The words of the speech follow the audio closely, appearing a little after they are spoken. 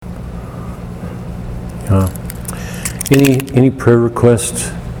Any prayer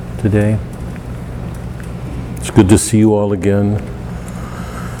requests today? It's good to see you all again.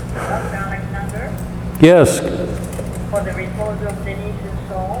 Dr. Alexander, Yes, for the repose of Denise's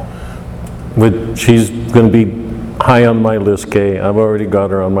soul, but she's going to be high on my list, Kay. I've already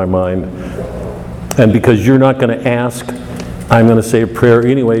got her on my mind. And because you're not going to ask, I'm going to say a prayer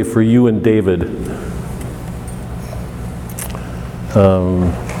anyway for you and David.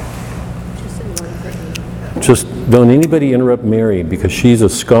 Just don't anybody interrupt Mary, because she's a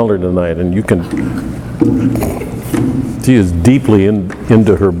scholar tonight, and she is deeply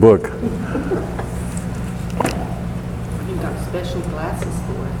into her book. You got special glasses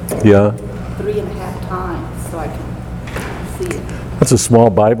for it. Yeah, 3.5 times so I can see it. that's a small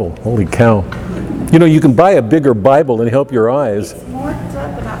Bible. Holy cow. You know, you can buy a bigger Bible and help your eyes. It's marked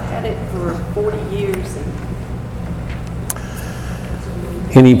up and I've had it for 40 years.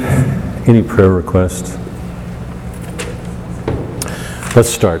 Any prayer requests? Let's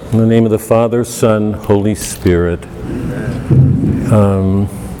start. In the name of the Father, Son, Holy Spirit.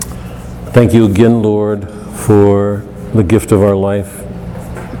 Thank you again, Lord, for the gift of our life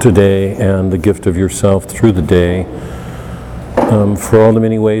today and the gift of yourself through the day. For all the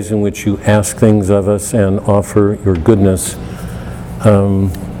many ways in which you ask things of us and offer your goodness.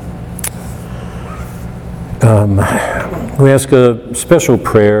 We ask a special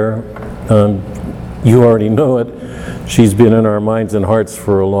prayer. You already know it. She's been in our minds and hearts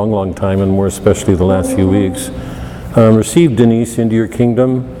for a long, long time, and more especially the last few weeks. Receive Denise into your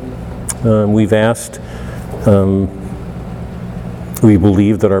kingdom. We've asked. We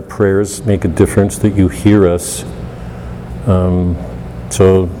believe that our prayers make a difference, that you hear us.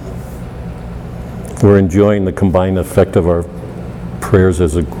 So we're enjoying the combined effect of our prayers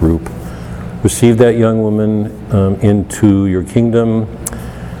as a group. Receive that young woman into your kingdom,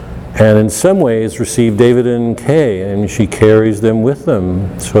 and in some ways receive David and Kay, and she carries them with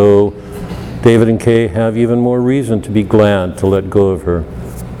them. So David and Kay have even more reason to be glad to let go of her,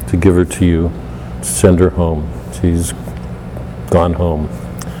 to give her to you, to send her home. She's gone home.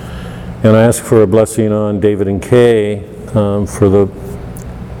 And I ask for a blessing on David and Kay for the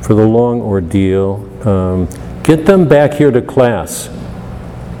long ordeal. Get them back here to class,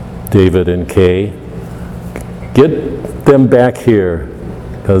 David and Kay. Get them back here,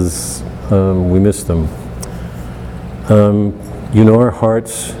 because we miss them. You know our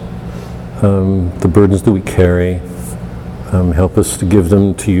hearts, the burdens that we carry. Help us to give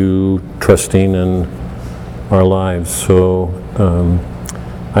them to you, trusting in our lives. So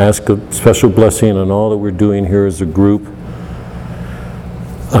I ask a special blessing on all that we're doing here as a group.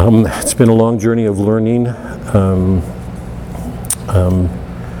 It's been a long journey of learning.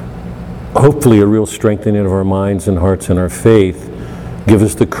 Hopefully a real strengthening of our minds and hearts and our faith. Give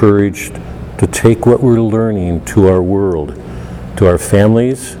us the courage to take what we're learning to our world, to our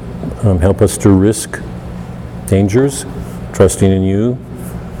families. Help us to risk dangers, trusting in you.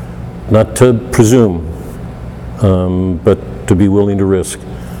 Not to presume, but to be willing to risk.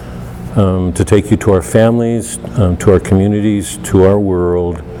 To take you to our families, to our communities, to our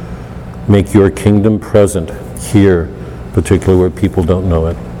world. Make your kingdom present here, particularly where people don't know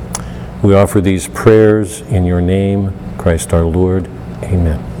it. We offer these prayers in your name, Christ our Lord.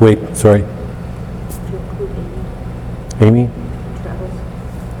 Amen. Wait, sorry. Amy?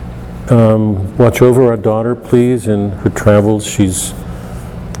 Watch over our daughter, please, in her travels. She's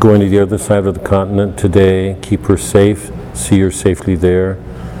going to the other side of the continent today. Keep her safe. See her safely there.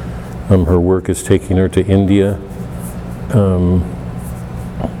 Her work is taking her to India.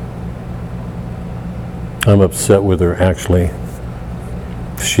 I'm upset with her, actually.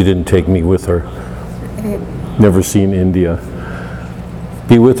 She didn't take me with her. Never seen India.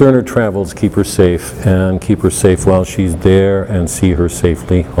 Be with her in her travels. Keep her safe, and keep her safe while she's there, and see her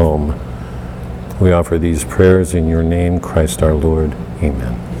safely home. We offer these prayers in your name, Christ our Lord.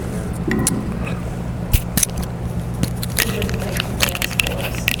 Amen.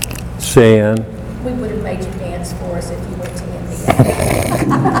 Say, Ann. We would have made you dance for us if you went to India.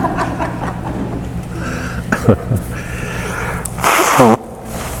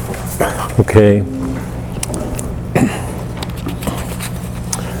 Okay.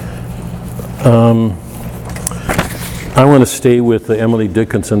 I want to stay with the Emily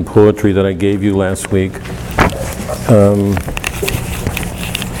Dickinson poetry that I gave you last week.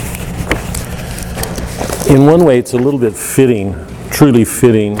 In one way, it's a little bit fitting, truly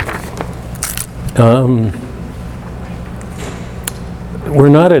fitting. We're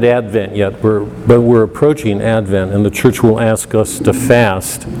not at Advent yet, but we're approaching Advent, and the church will ask us to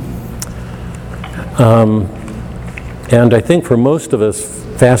fast. And I think for most of us,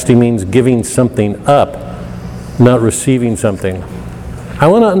 fasting means giving something up, not receiving something. I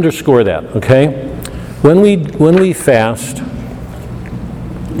want to underscore that, okay? When we fast,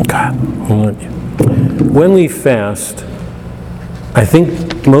 when we fast, I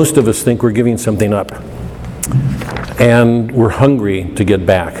think most of us think we're giving something up. And we're hungry to get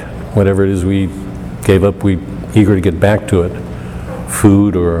back. Whatever it is we gave up, we're eager to get back to it.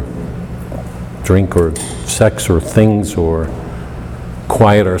 Food or drink or sex or things or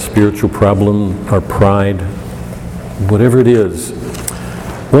quiet our spiritual problem, our pride, whatever it is.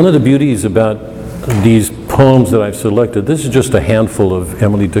 One of the beauties about these poems that I've selected, this is just a handful of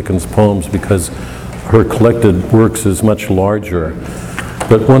Emily Dickinson poems because her collected works is much larger.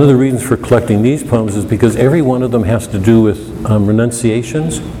 But one of the reasons for collecting these poems is because every one of them has to do with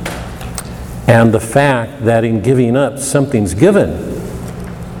renunciations and the fact that in giving up, something's given.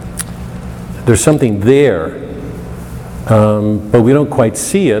 There's something there, but we don't quite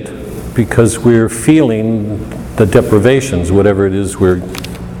see it because we're feeling the deprivations, whatever it is we're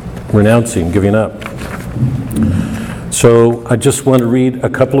renouncing, giving up. So I just want to read a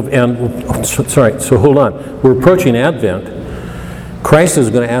couple of, so hold on. We're approaching Advent. Christ is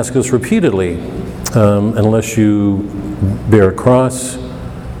going to ask us repeatedly, unless you bear a cross,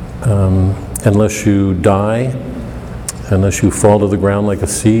 unless you die, unless you fall to the ground like a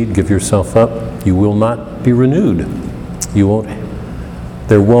seed, give yourself up, you will not be renewed.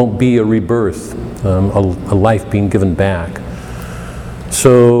 There won't be a rebirth, a life being given back.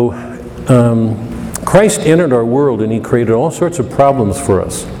 So Christ entered our world and he created all sorts of problems for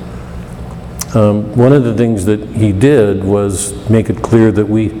us. One of the things that he did was make it clear that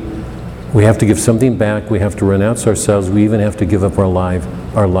we have to give something back, we have to renounce ourselves, we even have to give up our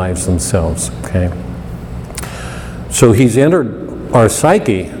lives themselves, okay? So he's entered our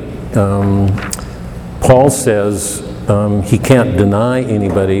psyche. Paul says he can't deny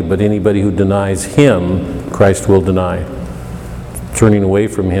anybody, but anybody who denies him, Christ will deny. Turning away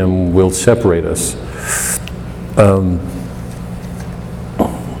from him will separate us.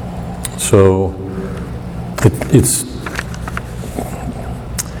 So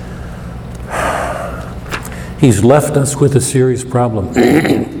he's left us with a serious problem.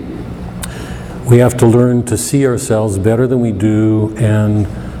 We have to learn to see ourselves better than we do and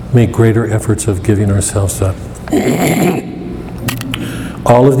make greater efforts of giving ourselves up.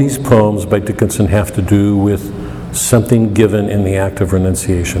 All of these poems by Dickinson have to do with something given in the act of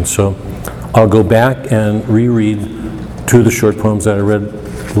renunciation. So I'll go back and reread two of the short poems that I read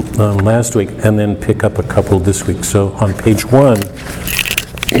last week and then pick up a couple this week. So on page 1,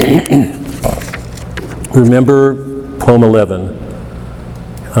 remember poem 11,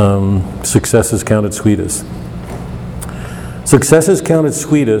 Success is counted sweetest. Success is counted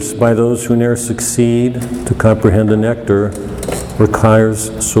sweetest by those who ne'er succeed to comprehend the nectar requires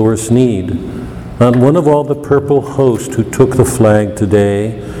sorest need. Not one of all the purple host who took the flag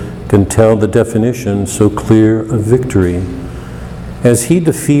today can tell the definition so clear of victory. As he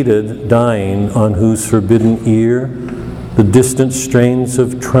defeated, dying, on whose forbidden ear the distant strains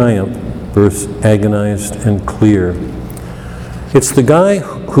of triumph burst agonized and clear. It's the guy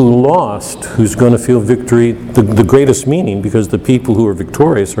who lost who's going to feel victory, the greatest meaning, because the people who are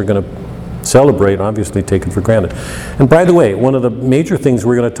victorious are going to celebrate, obviously taken for granted. And by the way, one of the major things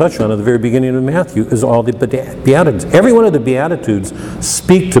we're going to touch on at the very beginning of Matthew is all the Beatitudes. Every one of the Beatitudes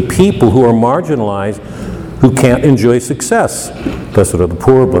speak to people who are marginalized, who can't enjoy success. Blessed are the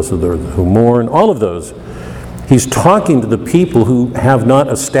poor, blessed are those who mourn, all of those. He's talking to the people who have not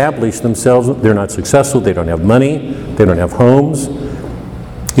established themselves. They're not successful, they don't have money, they don't have homes.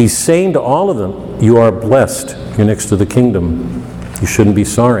 He's saying to all of them, you are blessed, you're next to the kingdom. You shouldn't be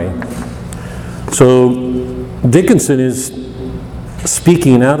sorry. So Dickinson is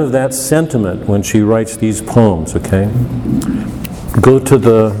speaking out of that sentiment when she writes these poems, okay? Go to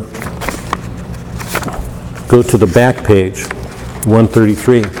the back page,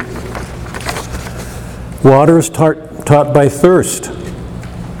 133. Water is taught by thirst.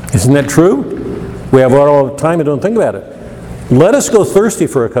 Isn't that true? We have water all the time and don't think about it. Let us go thirsty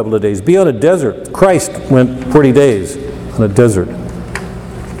for a couple of days. Be on a desert. Christ went 40 days on a desert.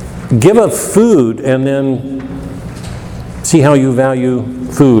 Give up food and then see how you value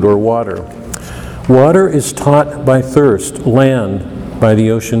food or water. Water is taught by thirst, land by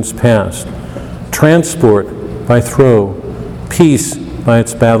the ocean's past, transport by throw, peace by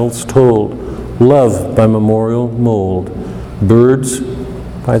its battles told, love by memorial mold, birds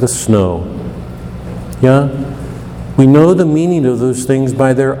by the snow. Yeah? We know the meaning of those things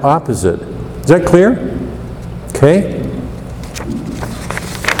by their opposite. Is that clear? Okay?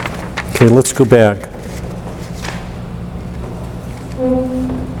 Okay, let's go back.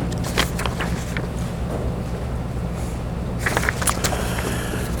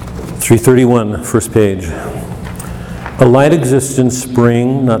 331, first page. A light exists in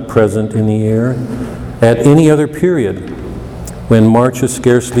spring, not present in the air. At any other period, when March is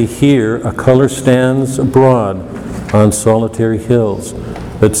scarcely here, a color stands abroad on solitary hills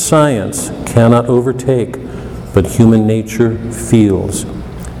that science cannot overtake, but human nature feels.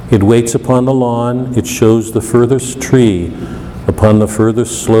 It waits upon the lawn, it shows the furthest tree. Upon the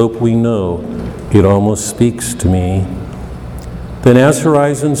furthest slope we know, it almost speaks to me. Then as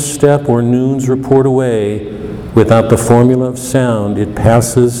horizons step or noons report away, without the formula of sound, it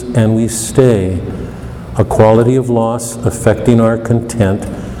passes and we stay. A quality of loss affecting our content,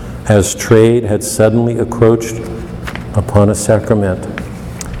 as trade had suddenly encroached upon a sacrament.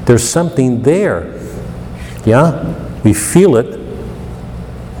 There's something there. Yeah? We feel it.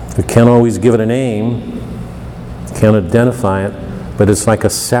 We can't always give it a name, can't identify it, but it's like a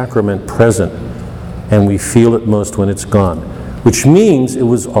sacrament present, and we feel it most when it's gone, which means it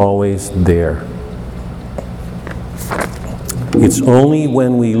was always there. It's only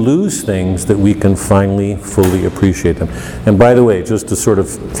when we lose things that we can finally fully appreciate them. And by the way, just to sort of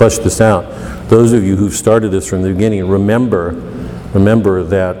flesh this out, those of you who've started this from the beginning, remember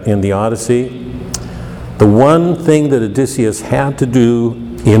that in the Odyssey, the one thing that Odysseus had to do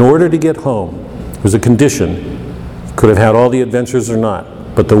in order to get home was a condition. Could have had all the adventures or not,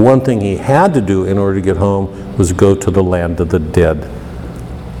 but the one thing he had to do in order to get home was go to the land of the dead.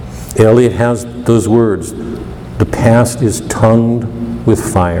 Eliot has those words. The past is tongued with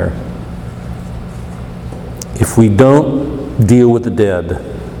fire. If we don't deal with the dead,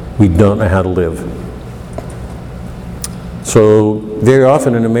 we don't know how to live. So very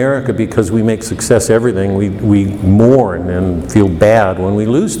often in America, because we make success everything, we mourn and feel bad when we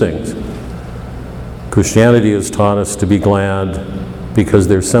lose things. Christianity has taught us to be glad because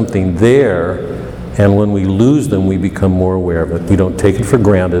there's something there, and when we lose them, we become more aware of it. We don't take it for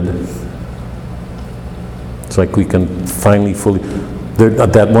granted. It's like we can finally fully...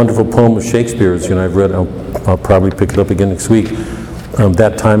 that wonderful poem of Shakespeare's, I've read, I'll probably pick it up again next week.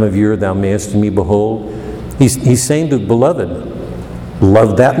 That time of year thou mayest in me behold. He's saying to the beloved,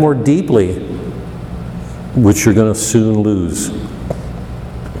 love that more deeply, which you're going to soon lose.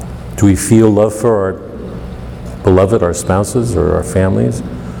 Do we feel love for our beloved, our spouses, or our families?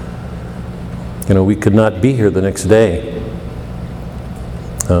 We could not be here the next day.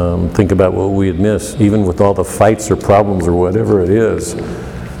 Think about what we'd miss, even with all the fights or problems or whatever it is.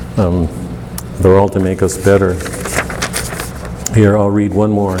 They're all to make us better. Here, I'll read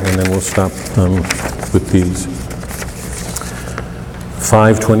one more and then we'll stop with these.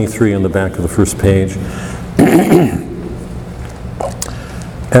 523 on the back of the first page.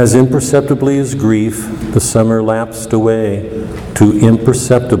 As imperceptibly as grief, the summer lapsed away, too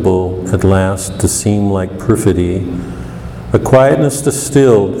imperceptible at last to seem like perfidy. A quietness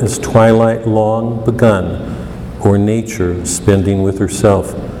distilled as twilight long begun, or nature spending with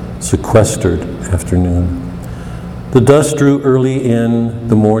herself sequestered afternoon. The dusk drew early in,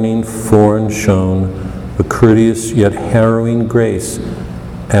 the morning foreign shone, a courteous yet harrowing grace,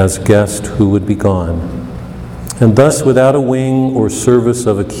 as guest who would be gone. And thus without a wing or service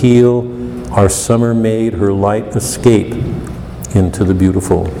of a keel, our summer made her light escape into the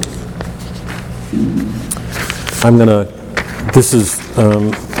beautiful. I've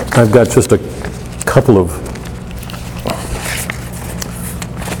got just a couple of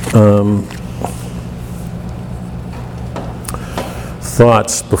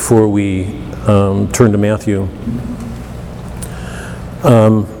thoughts before we turn to Matthew.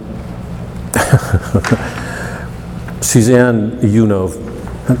 Suzanne,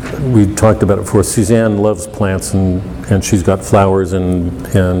 we talked about it before. Suzanne loves plants, and she's got flowers and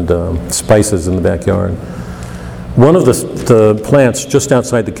spices in the backyard. One of the plants just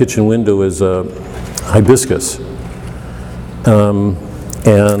outside the kitchen window is a hibiscus. And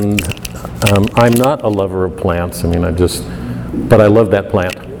I'm not a lover of plants. But I love that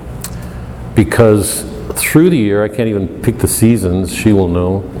plant. Because through the year, I can't even pick the seasons. She will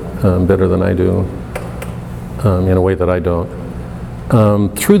know better than I do, in a way that I don't.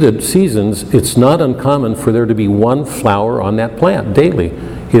 Through the seasons, it's not uncommon for there to be one flower on that plant daily.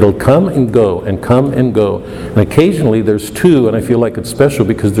 It'll come and go and come and go. And occasionally there's two, and I feel like it's special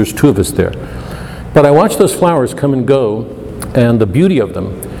because there's two of us there. But I watch those flowers come and go, and the beauty of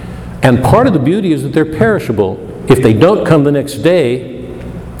them. And part of the beauty is that they're perishable. If they don't come the next day,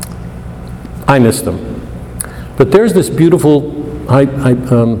 I miss them. But there's this beautiful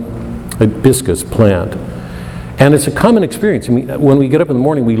hibiscus plant. And it's a common experience. When we get up in the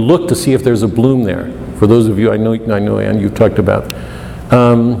morning, we look to see if there's a bloom there. For those of you I know, Ann, you've talked about.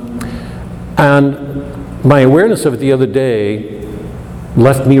 And my awareness of it the other day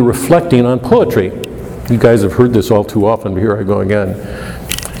left me reflecting on poetry. You guys have heard this all too often, but here I go again.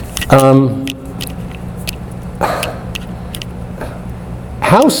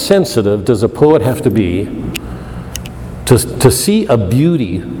 How sensitive does a poet have to be to see a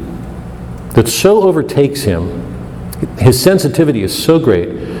beauty that so overtakes him? His sensitivity is so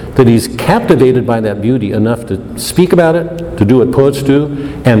great that he's captivated by that beauty enough to speak about it, to do what poets do,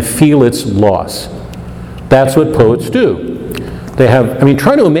 and feel its loss. That's what poets do. They have,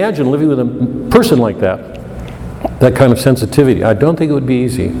 try to imagine living with a person like that kind of sensitivity. I don't think it would be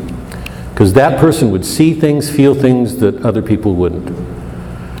easy, because that person would see things, feel things that other people wouldn't.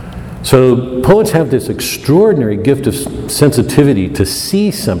 So poets have this extraordinary gift of sensitivity to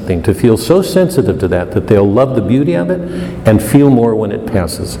see something, to feel so sensitive to that they'll love the beauty of it and feel more when it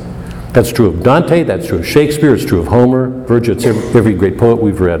passes. That's true of Dante, that's true of Shakespeare, it's true of Homer, Virgil, it's every great poet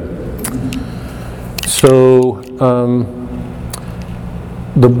we've read. So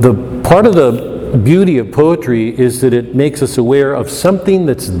the part of the beauty of poetry is that it makes us aware of something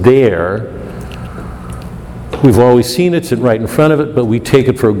that's there. We've always seen it, sit right in front of it, but we take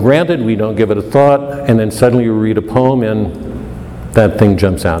it for granted, we don't give it a thought, and then suddenly you read a poem and that thing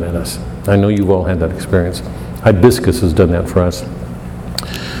jumps out at us. I know you've all had that experience. Hibiscus has done that for us.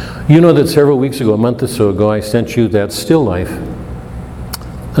 You know that several weeks ago, a month or so ago, I sent you that still life.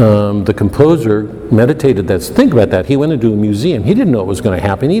 The composer meditated that. Think about that. He went into a museum. He didn't know what was going to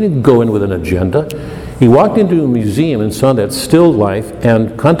happen. He didn't go in with an agenda. He walked into a museum and saw that still life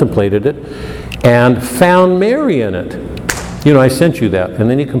and contemplated it and found Mary in it. I sent you that. And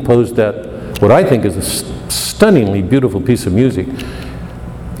then he composed that, what I think is a stunningly beautiful piece of music,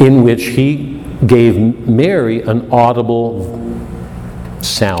 in which he gave Mary an audible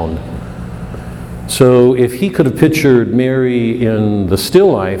sound. So if he could have pictured Mary in the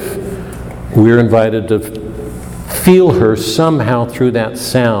still life, we're invited to feel her somehow through that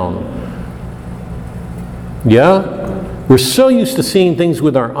sound. Yeah? We're so used to seeing things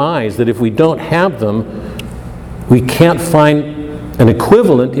with our eyes that if we don't have them, we can't find an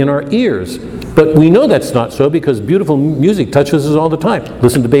equivalent in our ears. But we know that's not so, because beautiful music touches us all the time.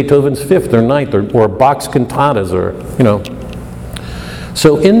 Listen to Beethoven's Fifth or Ninth or Bach's cantatas, or.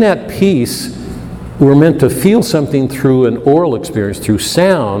 So in that piece, we're meant to feel something through an oral experience, through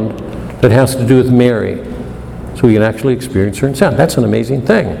sound, that has to do with Mary. So we can actually experience her in sound. That's an amazing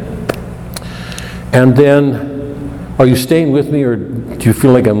thing. And then, are you staying with me, or do you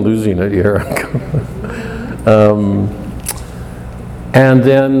feel like I'm losing it here? And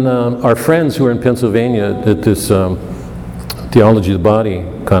then our friends who are in Pennsylvania at this Theology of the Body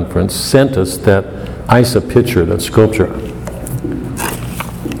conference sent us that Isa picture, that sculpture.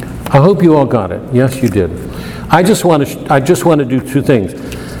 I hope you all got it. Yes, you did. I just want to do two things.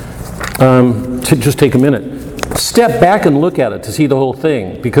 To just take a minute. Step back and look at it to see the whole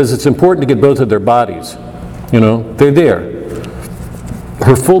thing, because it's important to get both of their bodies. They're there.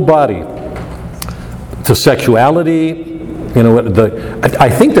 Her full body. The sexuality, I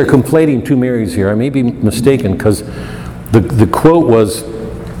think they're conflating two Marys here. I may be mistaken, because the quote was,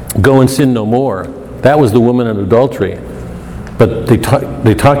 "Go and sin no more." That was the woman in adultery. But they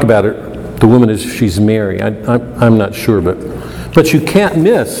talk about it, the woman she's Mary. I'm not sure, but you can't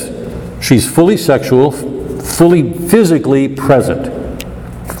miss, she's fully sexual, fully physically present.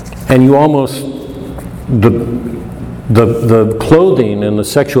 And you almost, the clothing and the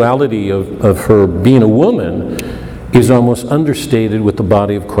sexuality of her being a woman is almost understated with the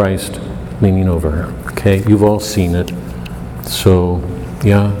body of Christ leaning over her. Okay, you've all seen it. So,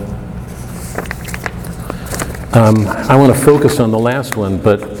 yeah. I want to focus on the last one,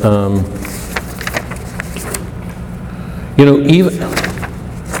 but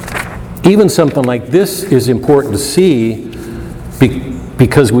even something like this is important to see,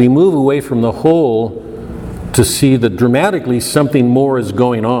 because we move away from the whole to see that dramatically something more is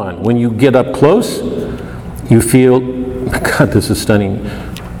going on. When you get up close, you feel, God, this is stunning.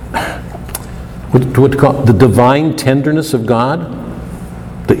 What to call the divine tenderness of God,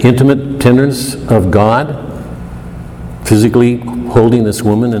 the intimate tenderness of God. Physically holding this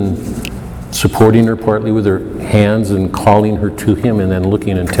woman and supporting her partly with her hands and calling her to him, and then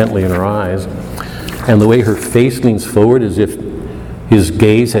looking intently in her eyes. And the way her face leans forward as if his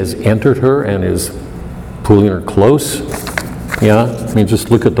gaze has entered her and is pulling her close. Yeah?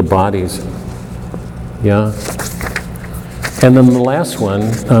 Just look at the bodies. Yeah? And then the last one,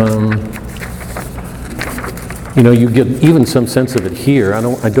 you get even some sense of it here. I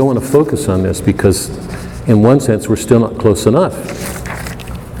don't want to focus on this, because in one sense, we're still not close enough.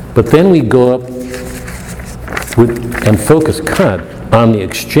 But then we go up and focus on the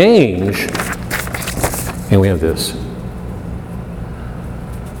exchange, and we have this.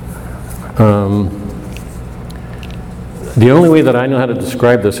 The only way that I know how to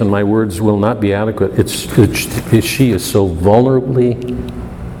describe this, and my words will not be adequate, she is so vulnerably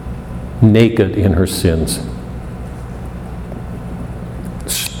naked in her sins.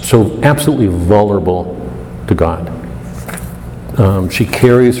 So absolutely vulnerable to God. She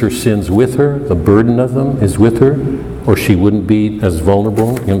carries her sins with her. The burden of them is with her, or she wouldn't be as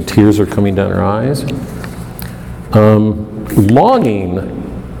vulnerable. Tears are coming down her eyes. Longing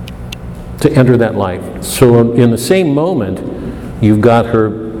to enter that life. So in the same moment, you've got her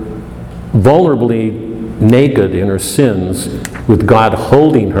vulnerably naked in her sins, with God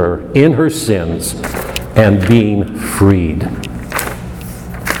holding her in her sins and being freed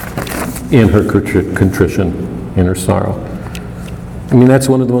in her contrition, in her sorrow. I mean, that's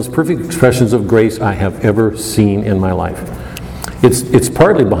one of the most perfect expressions of grace I have ever seen in my life. It's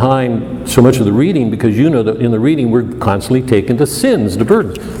partly behind so much of the reading, because you know that in the reading we're constantly taken to sins, to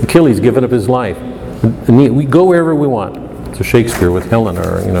burdens. Achilles given up his life. And we go wherever we want. To Shakespeare with Helena,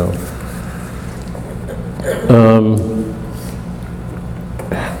 or,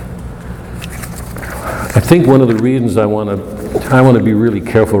 I think one of the reasons I want to be really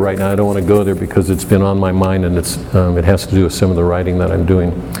careful right now. I don't want to go there because it's been on my mind, and it has to do with some of the writing that I'm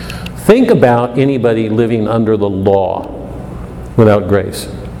doing. Think about anybody living under the law without grace.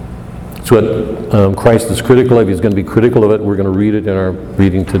 It's what Christ is critical of. He's going to be critical of it. We're going to read it in our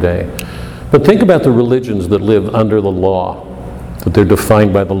reading today. But think about the religions that live under the law, that they're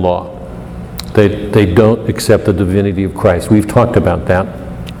defined by the law. They don't accept the divinity of Christ. We've talked about that.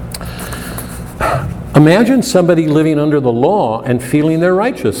 Imagine somebody living under the law and feeling they're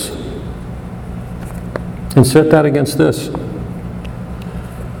righteous. And set that against this.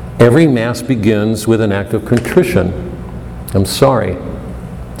 Every Mass begins with an act of contrition. I'm sorry.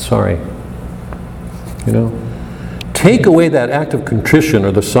 Sorry. Take away that act of contrition,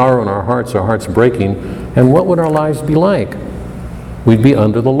 or the sorrow in our hearts breaking, and what would our lives be like? We'd be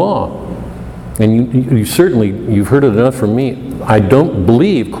under the law. And you've heard it enough from me. I don't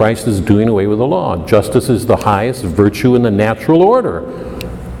believe Christ is doing away with the law. Justice is the highest virtue in the natural order.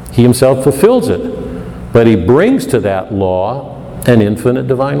 He himself fulfills it. But he brings to that law an infinite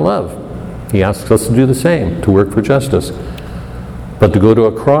divine love. He asks us to do the same, to work for justice. But to go to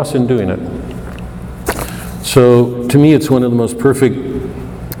a cross in doing it. So, to me, it's one of the most perfect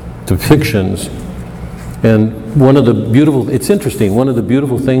depictions. And it's interesting, one of the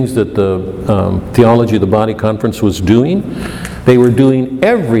beautiful things that the Theology of the Body Conference was doing, they were doing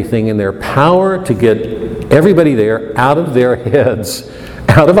everything in their power to get everybody there out of their heads,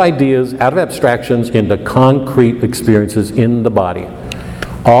 out of ideas, out of abstractions, into concrete experiences in the body.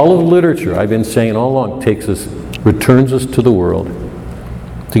 All of literature, I've been saying all along, returns us to the world,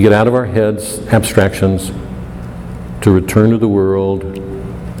 to get out of our heads, abstractions, to return to the world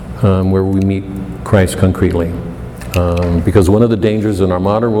where we meet Christ concretely. Because one of the dangers in our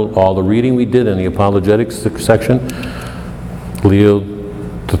modern world, all the reading we did in the apologetics section, Leo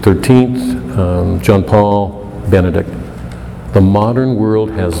the 13th, John Paul, Benedict, the modern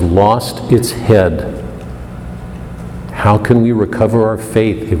world has lost its head. How can we recover our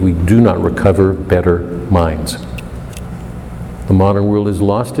faith if we do not recover better minds? The modern world has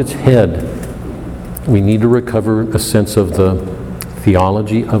lost its head. We need to recover a sense of the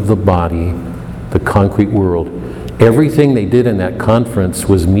theology of the body, the concrete world. Everything they did in that conference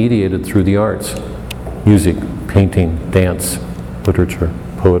was mediated through the arts. Music, painting, dance, literature,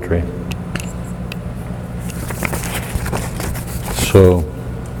 poetry. So,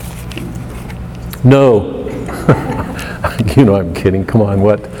 no. I'm kidding. Come on,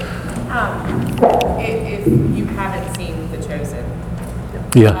 what? If you haven't seen The Chosen.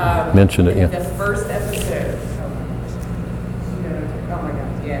 Yeah, mention it, yeah. The first episode. Oh my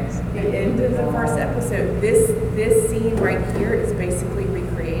gosh, yes. The end of the first episode, this scene right here is basically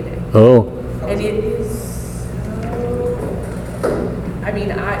recreated. Oh. And it is so... I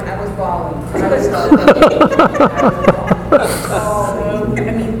was bawling.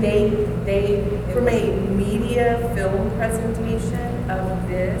 They from a media film presentation of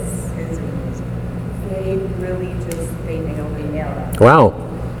this, they really they nailed it. Wow.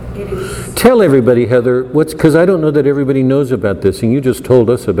 It is. Tell everybody, Heather, because I don't know that everybody knows about this, and you just told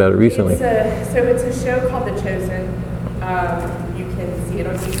us about it recently. It's a show called The Chosen. You can see it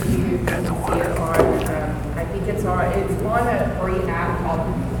on YouTube. You can see it on, I think it's on a free app called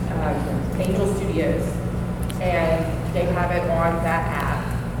Angel Studios, and they have it on that app.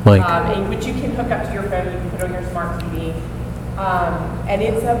 Which you can hook up to your phone, you can put on your smart TV. And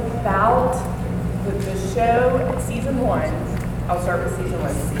it's about the show, season 1. I'll start with season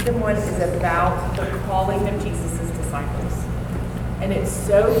 1. Season 1 is about the calling of Jesus' disciples. and it's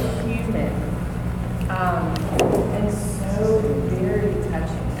so human, and so very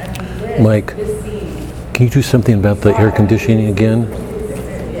touching. I mean, Mike. this scene. Can you do something about the air conditioning again?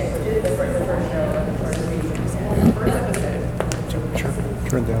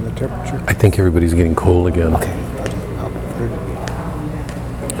 Turn down the temperature. I think everybody's getting cold again. So beautiful.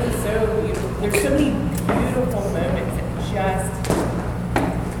 There's so many beautiful moments that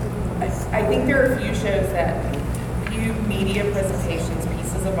I think there are a few shows few media presentations,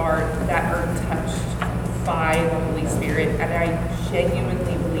 pieces of art that are touched by the Holy Spirit, and I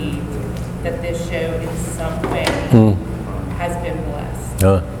genuinely believe that this show in some way has been blessed.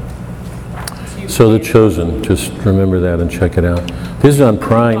 So The Chosen, just remember that and check it out. This is on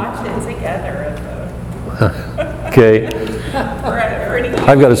Prime. Watch it together. Okay, For any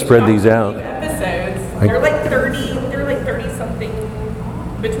I've got to spread these out. episodes. They're like 30 something,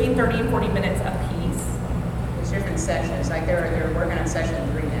 between 30 and 40 minutes a piece. There's different sections, like they're working on section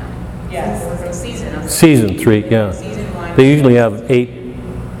 3 now. Yes. Or season, I'm sorry. Season 3, yeah. Season 1. They usually have 8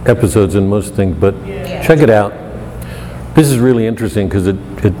 episodes in most things, but check it out. This is really interesting because it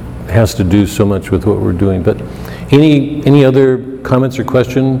has to do so much with what we're doing. But any other comments or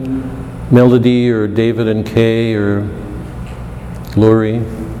question? Melody or David and Kay or Lori?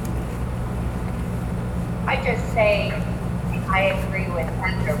 I just say I agree with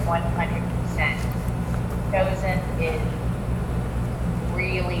Hunter 100%. Chosen is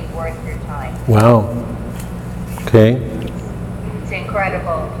really worth your time. Wow. Okay. It's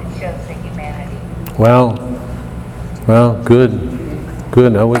incredible. It shows the humanity. Wow. Wow, good.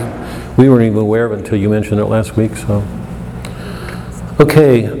 Good. We weren't even aware of it until you mentioned it last week, so.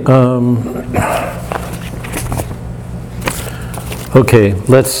 Okay. Okay,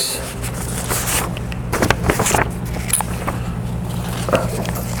 let's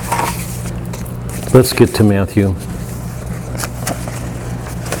get to Matthew.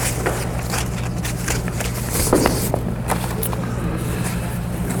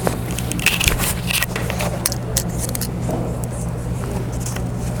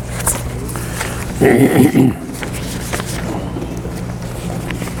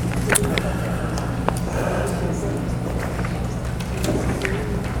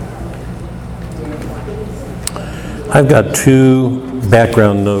 I've got 2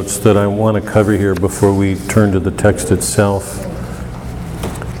 background notes that I want to cover here before we turn to the text itself.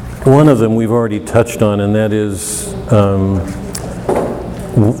 One of them we've already touched on, and that is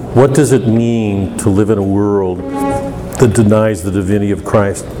what does it mean to live in a world that denies the divinity of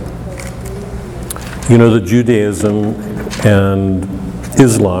Christ? You know, the Judaism and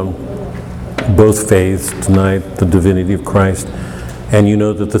Islam, both faiths, deny the divinity of Christ, and you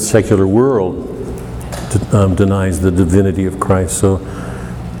know that the secular world denies the divinity of Christ. So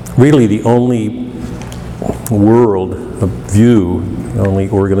really the only world of view, the only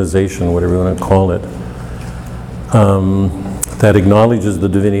organization, whatever you want to call it, that acknowledges the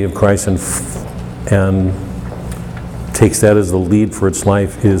divinity of Christ and takes that as the lead for its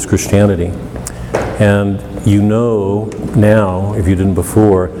life is Christianity. And you know now, if you didn't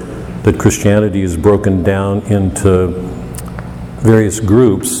before, that Christianity is broken down into various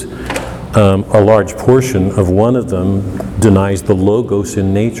groups. A large portion of one of them denies the logos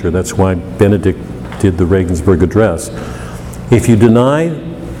in nature. That's why Benedict did the Regensburg Address. If you deny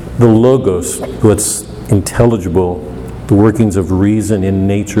the logos, what's intelligible, the workings of reason in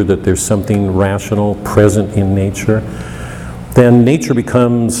nature, that there's something rational present in nature, then nature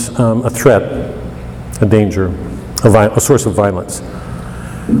becomes a threat, a danger, a source of violence.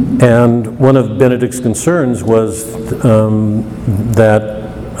 And one of Benedict's concerns was that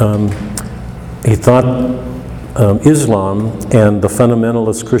he thought Islam and the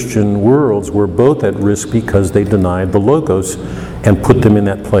fundamentalist Christian worlds were both at risk because they denied the logos and put them in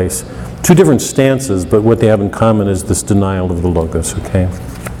that place. 2 different stances, but what they have in common is this denial of the logos, okay?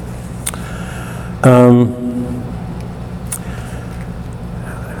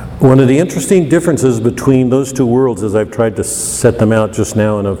 One of the interesting differences between those 2 worlds, as I've tried to set them out just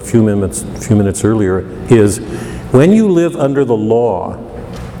now in a few minutes earlier, is when you live under the law,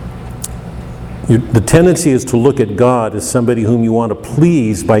 the tendency is to look at God as somebody whom you want to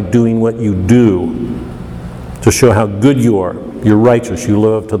please by doing what you do to show how good you are. You're righteous, you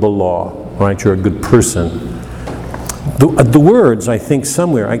live up to the law, right? You're a good person. The words, I think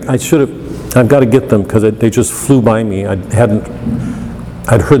somewhere, I've got to get them because they just flew by me.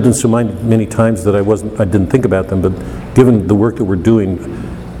 I'd heard them so many times that I didn't think about them, but given the work that we're doing,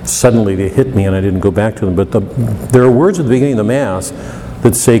 suddenly they hit me and I didn't go back to them. But there are words at the beginning of the Mass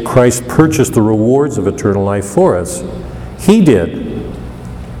that say Christ purchased the rewards of eternal life for us. He did.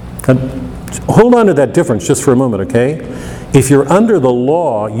 And hold on to that difference just for a moment, okay? If you're under the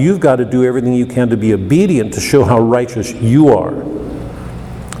law, you've got to do everything you can to be obedient to show how righteous you are.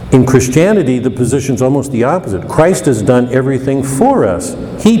 In Christianity, the position's almost the opposite. Christ has done everything for us.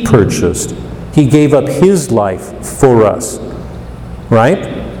 He purchased. He gave up His life for us.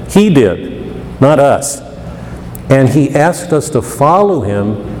 Right? He did, not us. And He asked us to follow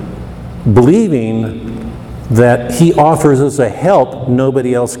Him, believing that He offers us a help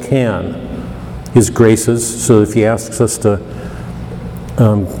nobody else can. His graces, so if He asks us to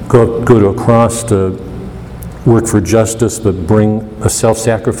go to a cross to work for justice, but bring a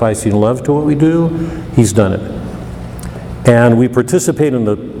self-sacrificing love to what we do, He's done it. And we participate in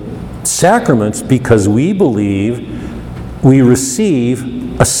the sacraments because we believe we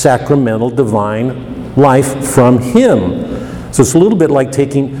receive a sacramental divine life from Him. So it's a little bit like you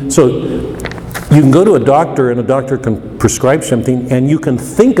can go to a doctor and a doctor can prescribe something and you can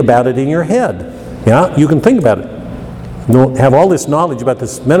think about it in your head. Yeah, you can think about it. You have all this knowledge about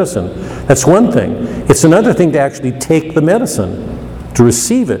this medicine. That's one thing. It's another thing to actually take the medicine, to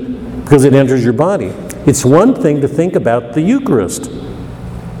receive it, because it enters your body. It's one thing to think about the Eucharist,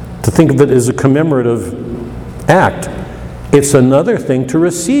 to think of it as a commemorative act. It's another thing to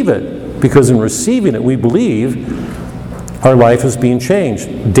receive it, because in receiving it, we believe our life is being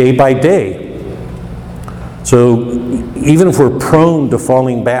changed day by day. So even if we're prone to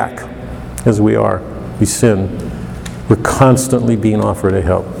falling back, as we are, we sin, we're constantly being offered a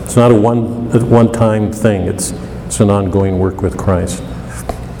help. It's not a one-time thing. It's an ongoing work with Christ.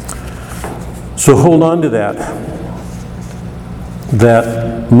 So hold on to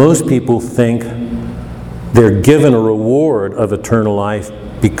that most people think they're given a reward of eternal life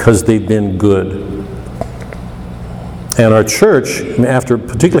because they've been good. And our church,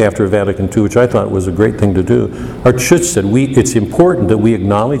 particularly after Vatican II, which I thought was a great thing to do, our church said it's important that we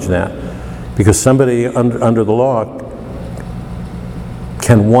acknowledge that, because somebody under the law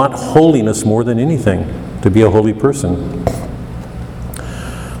can want holiness more than anything, to be a holy person.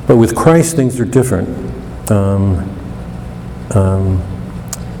 But with Christ, things are different.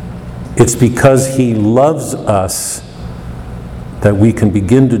 It's because He loves us that we can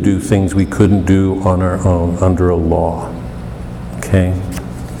begin to do things we couldn't do on our own under a law. Okay?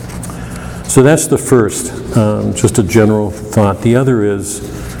 So that's the first, just a general thought. The other is,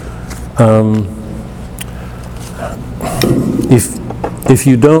 if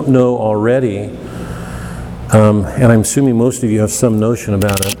you don't know already, and I'm assuming most of you have some notion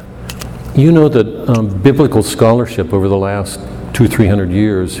about it, you know that biblical scholarship over the last 200-300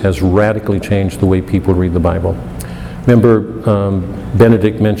 years has radically changed the way people read the Bible. Remember,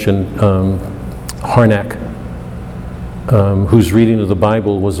 Benedict mentioned Harnack, whose reading of the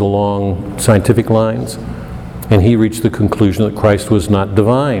Bible was along scientific lines, and he reached the conclusion that Christ was not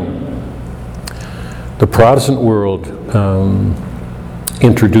divine. The Protestant world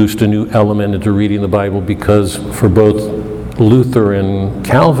introduced a new element into reading the Bible because for both Luther and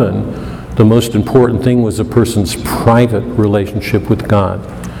Calvin, the most important thing was a person's private relationship with God.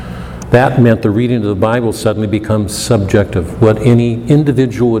 That meant the reading of the Bible suddenly becomes subjective. What any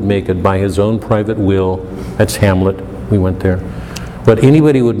individual would make it by his own private will, that's Hamlet, we went there. What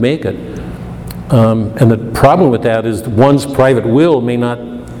anybody would make it. And the problem with that is one's private will may not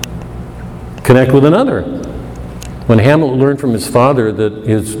connect with another. When Hamlet learned from his father that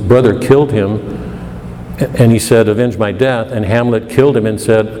his brother killed him, and he said, "Avenge my death," and Hamlet killed him and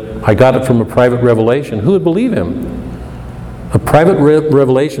said, "I got it from a private revelation," who would believe him? A private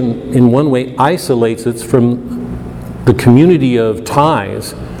revelation, in one way, isolates it from the community of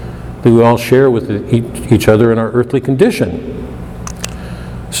ties that we all share with each other in our earthly condition.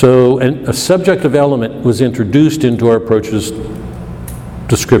 So a subjective element was introduced into our approaches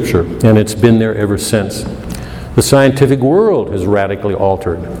to Scripture, and it's been there ever since. The scientific world has radically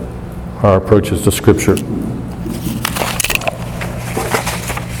altered our approaches to Scripture.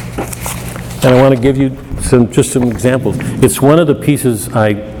 And I want to give you just some examples. It's one of the pieces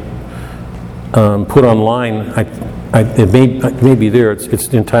I put online. It may be there.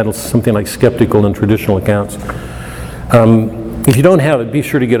 It's entitled something like Skeptical and Traditional Accounts. If you don't have it, be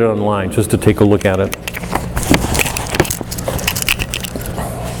sure to get it online just to take a look at it.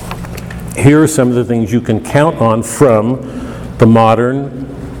 Here are some of the things you can count on from the modern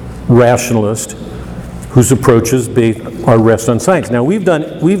rationalist whose approaches are rest on science. Now we've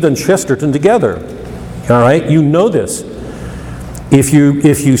done Chesterton together. All right, you know this. If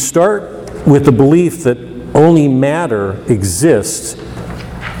you start with the belief that only matter exists,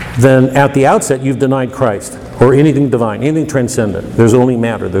 then at the outset you've denied Christ or anything divine, anything transcendent. There's only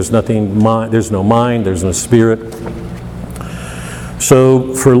matter. There's nothing. There's no mind. There's no spirit.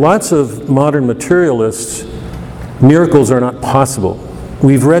 So for lots of modern materialists, miracles are not possible.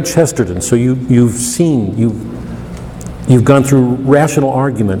 We've read Chesterton, so you've gone through rational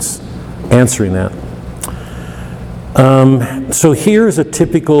arguments answering that. So here's a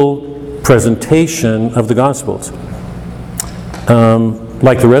typical presentation of the Gospels.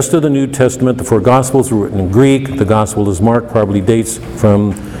 Like the rest of the New Testament, the 4 Gospels were written in Greek. The Gospel is Mark, probably dates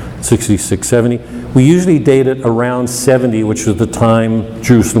from 66, 70. We usually date it around 70, which is the time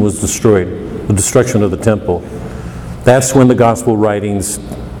Jerusalem was destroyed, the destruction of the temple. That's when the Gospel writings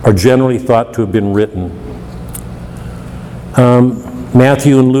are generally thought to have been written.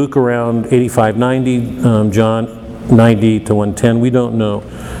 Matthew and Luke around 85, 90, John 90 to 110, we don't know.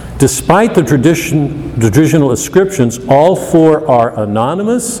 Despite the traditional ascriptions, all 4 are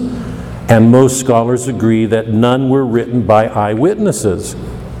anonymous, and most scholars agree that none were written by eyewitnesses.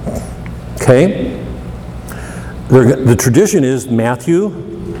 Okay? The tradition is Matthew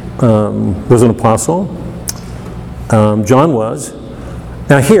was an apostle. John was.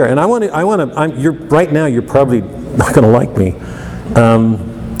 Now here, and right now you're probably not going to like me.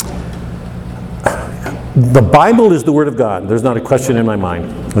 The Bible is the Word of God. There's not a question in my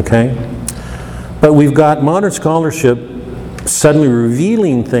mind, okay? But we've got modern scholarship suddenly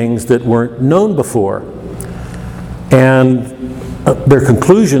revealing things that weren't known before. And their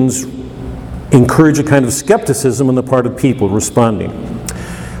conclusions encourage a kind of skepticism on the part of people responding.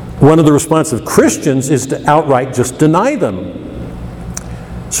 One of the responses of Christians is to outright just deny them.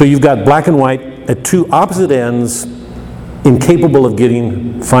 So you've got black and white at 2 opposite ends, incapable of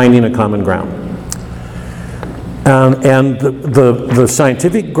finding a common ground. And the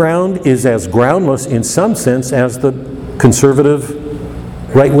scientific ground is as groundless in some sense as the conservative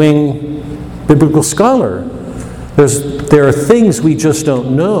right-wing biblical scholar. There are things we just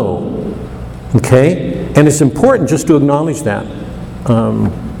don't know, okay? And it's important just to acknowledge that.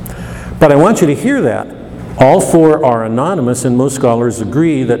 But I want you to hear that. All 4 are anonymous, and most scholars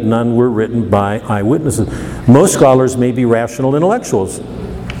agree that none were written by eyewitnesses. Most scholars may be rational intellectuals,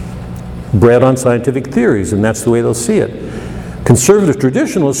 bred on scientific theories, and that's the way they'll see it. Conservative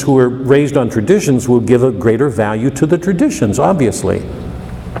traditionalists who are raised on traditions will give a greater value to the traditions, obviously.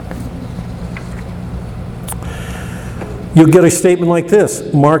 You'll get a statement like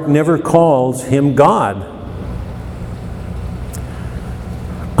this: Mark never calls him God.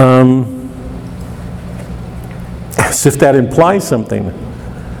 As if that implies something.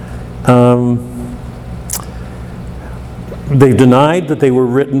 They denied that they were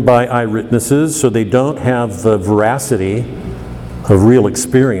written by eyewitnesses, so they don't have the veracity of real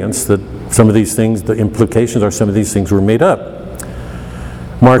experience that some of these things, the implications are some of these things were made up.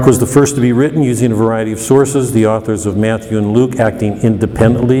 Mark was the first to be written using a variety of sources. The authors of Matthew and Luke, acting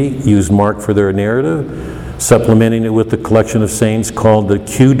independently, used Mark for their narrative, supplementing it with the collection of sayings called the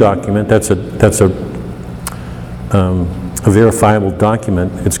Q document. That's a verifiable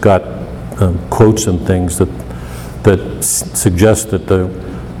document. It's got quotes and things that suggest that the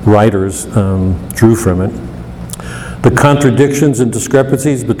writers drew from it. The contradictions and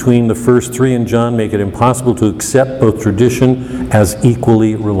discrepancies between the first 3 and John make it impossible to accept both tradition as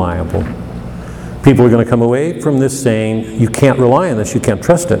equally reliable. People are going to come away from this saying, you can't rely on this, you can't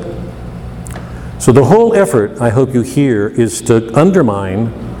trust it. So the whole effort, I hope you hear, is to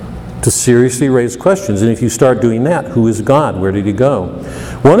undermine, to seriously raise questions. And if you start doing that, who is God? Where did he go?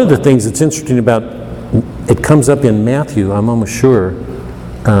 One of the things that's interesting about, it comes up in Matthew, I'm almost sure.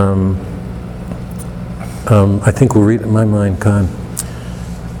 I think we'll read it in my mind, God.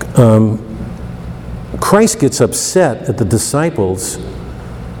 Christ gets upset at the disciples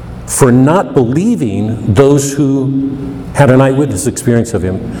for not believing those who had an eyewitness experience of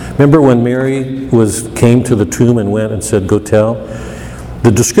him. Remember when Mary came to the tomb and went and said, go tell?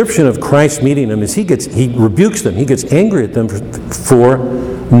 The description of Christ meeting them is he rebukes them, he gets angry at them for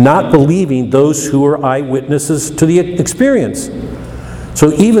not believing those who are eyewitnesses to the experience.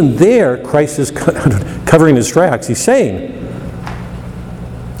 So even there, Christ is covering his tracks. He's saying,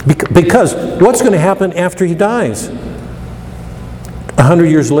 because what's going to happen after he dies? 100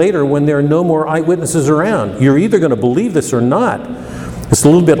 years later, when there are no more eyewitnesses around, you're either going to believe this or not. It's a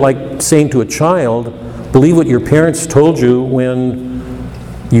little bit like saying to a child, believe what your parents told you when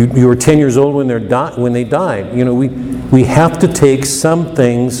you were 10 years old when they died. You know, we have to take some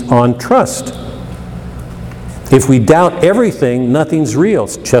things on trust. If we doubt everything, nothing's real.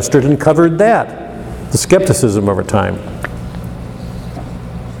 Chesterton covered that, the skepticism over time.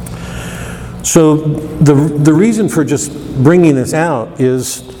 So the reason for just bringing this out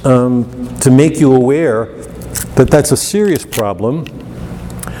is to make you aware that that's a serious problem.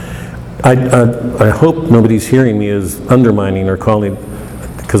 I hope nobody's hearing me as undermining or calling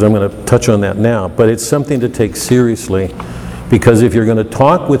because I'm going to touch on that now, but it's something to take seriously, because if you're going to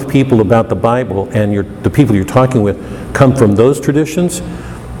talk with people about the Bible and the people you're talking with come from those traditions,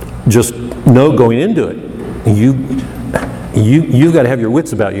 just know going into it, you got to have your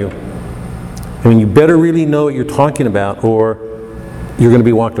wits about you. I mean, you better really know what you're talking about, or you're going to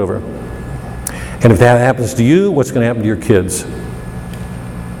be walked over. And if that happens to you, what's going to happen to your kids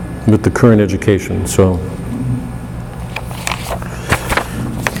with the current education? So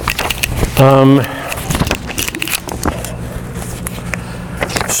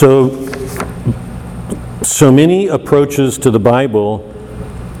so many approaches to the Bible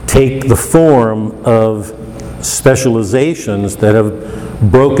take the form of specializations that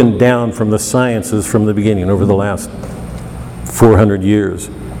have broken down from the sciences from the beginning over the last 400 years.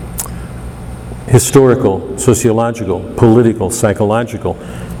 Historical, sociological, political, psychological.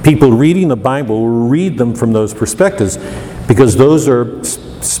 People reading the Bible will read them from those perspectives because those are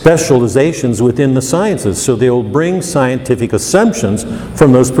specializations within the sciences. So they'll bring scientific assumptions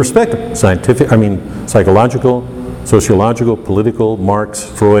from those perspectives. Psychological, sociological, political, Marx,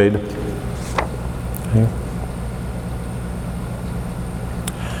 Freud. Okay.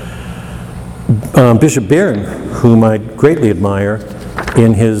 Bishop Barron, whom I greatly admire,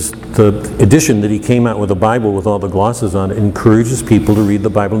 in the edition that he came out with a Bible with all the glosses on it, encourages people to read the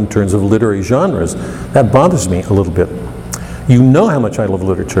Bible in terms of literary genres. That bothers me a little bit. You know how much I love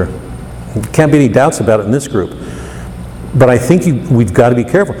literature. There can't be any doubts about it in this group. But I think we've got to be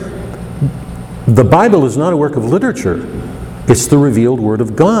careful. The Bible is not a work of literature. It's the revealed Word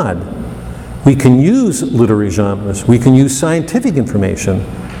of God. We can use literary genres. We can use scientific information.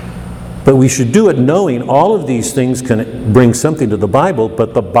 But we should do it knowing all of these things can bring something to the Bible,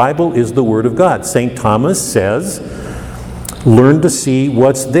 but the Bible is the Word of God. St. Thomas says, learn to see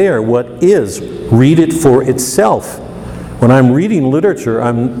what's there, what is. Read it for itself. When I'm reading literature,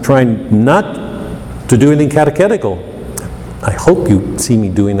 I'm trying not to do anything catechetical. I hope you see me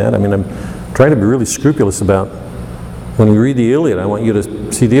doing that. I mean, I'm trying to be really scrupulous about when we read the Iliad, I want you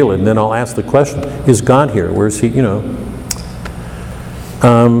to see the Iliad, and then I'll ask the question, is God here? Where is he,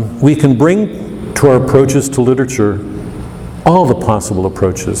 we can bring to our approaches to literature all the possible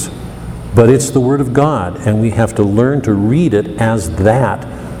approaches, but it's the Word of God, and we have to learn to read it as that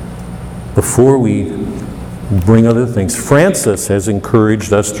before we bring other things. Francis has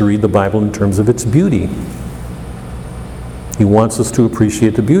encouraged us to read the Bible in terms of its beauty. He wants us to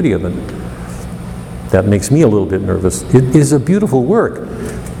appreciate the beauty of it. That makes me a little bit nervous. It is a beautiful work.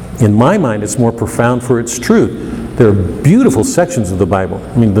 In my mind, it's more profound for its truth. There are beautiful sections of the Bible.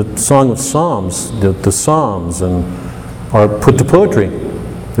 I mean, the Song of Psalms, the Psalms, and are put to poetry.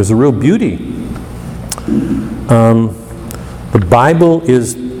 There's a real beauty. The Bible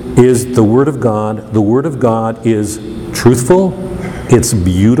is the Word of God. The Word of God is truthful. It's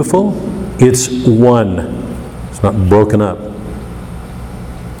beautiful. It's one. It's not broken up.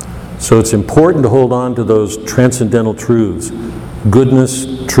 So it's important to hold on to those transcendental truths. Goodness,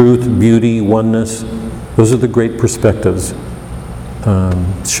 truth, beauty, oneness. Those are the great perspectives.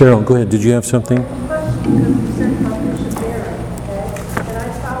 Cheryl, go ahead. Did you have something? Question, because you said about Bishop Barron, okay? And I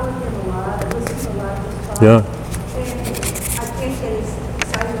followed him a lot, I listened to a lot of his talk. Yeah. And I can't get as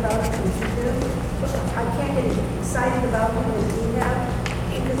excited about him as you do. I can't get excited about him as you have,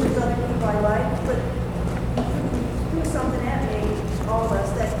 because there's other people I like. But you threw something at me, all of us,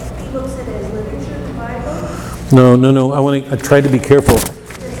 that he looks at it as literature, the Bible. No. I tried to be careful.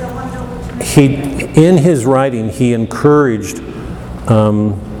 Does someone know what you mean? In his writing, he encouraged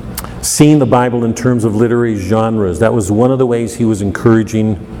seeing the Bible in terms of literary genres. That was one of the ways he was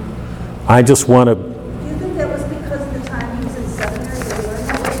encouraging. I just want to... Do you think that was because of the time he was in seminary? They learned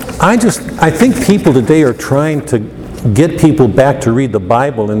that way? I think people today are trying to get people back to read the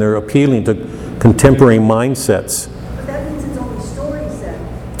Bible, and they're appealing to contemporary mindsets. But that means it's only stories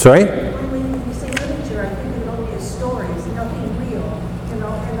then. Sorry? When you say literature, I think it only is stories, nothing real.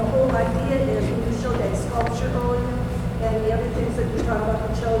 And the whole idea is when you show that sculpture earlier and the other things that you talk about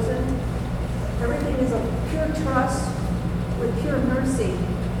the chosen, everything is a pure trust with pure mercy.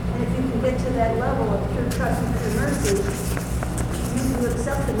 And if you can get to that level of pure trust and pure mercy, you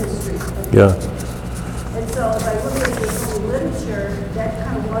accept the mystery. Yeah. And so if I look at this whole literature, that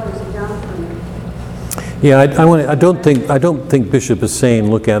kind of waters it down for me. Yeah, I don't think Bishop is saying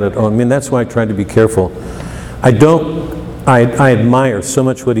look at it. I mean, that's why I try to be careful. I admire so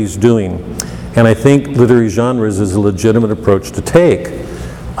much what he's doing, and I think literary genres is a legitimate approach to take.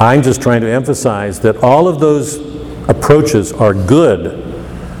 I'm just trying to emphasize that all of those approaches are good.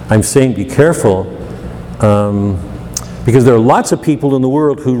 I'm saying be careful, because there are lots of people in the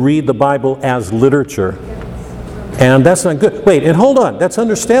world who read the Bible as literature. And that's not good. Wait, and hold on. That's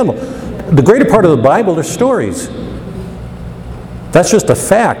understandable. The greater part of the Bible are stories. That's just a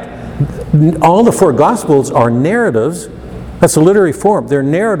fact. All the four Gospels are narratives. That's a literary form. They're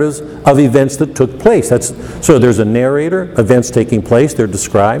narratives of events that took place. So there's a narrator, events taking place, they're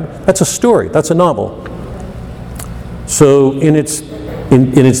described. That's a story. That's a novel. So in its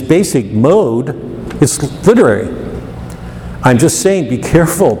basic mode, it's literary. I'm just saying, be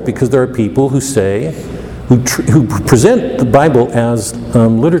careful, because there are people who say, who present the Bible as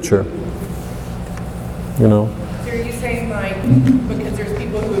literature. You know. So are you saying, like, because there's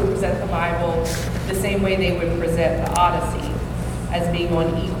people who present the Bible the same way they would present the Odyssey, as being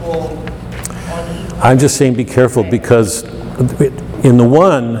on equal? I'm just saying, be careful, because in the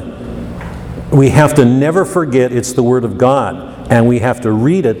one, we have to never forget it's the Word of God, and we have to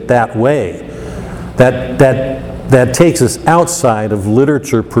read it that way. That takes us outside of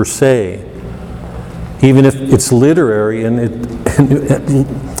literature per se, even if it's literary and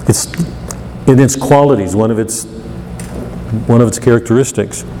it's in its qualities, one of its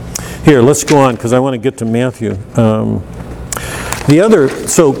characteristics. Here, let's go on, because I want to get to Matthew. So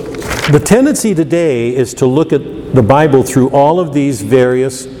the tendency today is to look at the Bible through all of these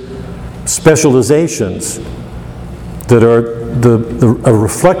various specializations that are a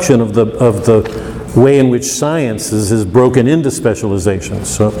reflection of the way in which science is broken into specializations.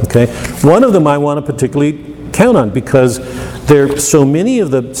 So, okay, one of them I want to particularly count on, because there so many of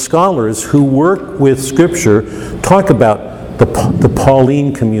the scholars who work with Scripture talk about the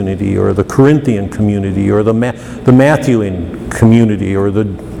Pauline community, or the Corinthian community, or the Matthewan community, or the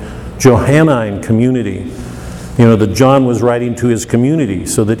Johannine community. You know, that John was writing to his community,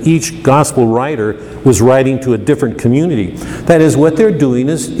 so that each gospel writer was writing to a different community. That is, what they're doing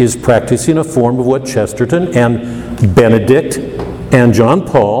is practicing a form of what Chesterton and Benedict and John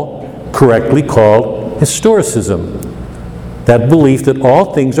Paul correctly called historicism. That belief that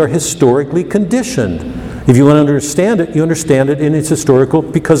all things are historically conditioned. If you want to understand it, you understand it in its historical,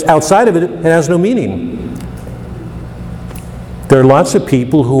 because outside of it, it has no meaning. There are lots of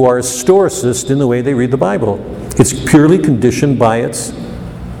people who are historicists in the way they read the Bible. It's purely conditioned by its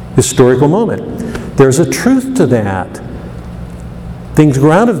historical moment. There's a truth to that. Things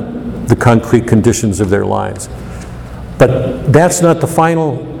grow out of the concrete conditions of their lives. But that's not the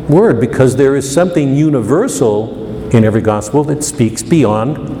final word, because there is something universal in every gospel that speaks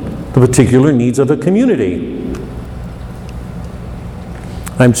beyond the particular needs of a community.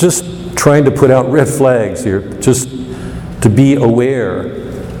 I'm just trying to put out red flags here, just to be aware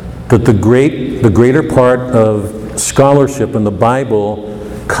that the greater part of scholarship in the Bible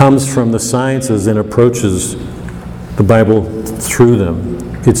comes from the sciences and approaches the Bible through them.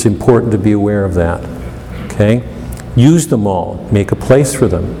 It's important to be aware of that. Okay? Use them all. Make a place for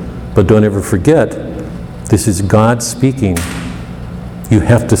them. But don't ever forget, this is God speaking. You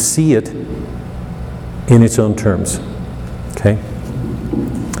have to see it in its own terms. Okay?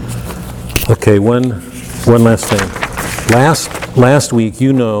 Okay, one last thing. Last week,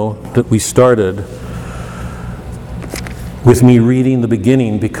 you know that we started with me reading the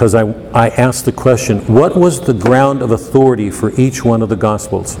beginning, because I asked the question, what was the ground of authority for each one of the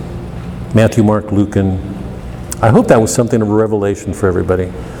Gospels? Matthew, Mark, Luke, and I hope that was something of a revelation for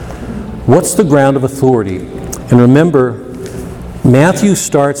everybody. What's the ground of authority? And remember, Matthew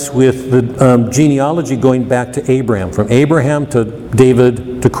starts with the genealogy going back to Abraham, from Abraham to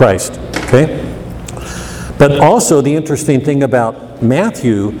David to Christ. Okay? But also the interesting thing about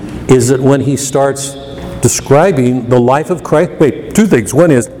Matthew is that when he starts describing the life of Christ, two things.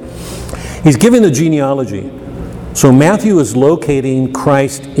 One is, he's giving the genealogy. So Matthew is locating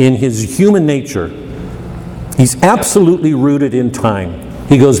Christ in his human nature. He's absolutely rooted in time.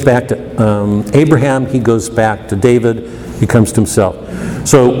 He goes back to Abraham, he goes back to David, he comes to himself.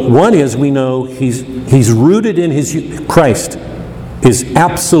 So one is, we know he's rooted in Christ is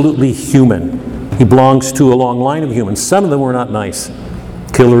absolutely human. He belongs to a long line of humans. Some of them were not nice.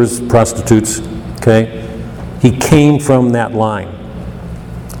 Killers, prostitutes, okay? He came from that line.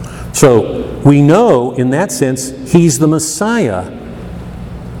 So we know, in that sense, he's the Messiah.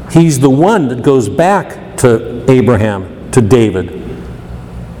 He's the one that goes back to Abraham, to David.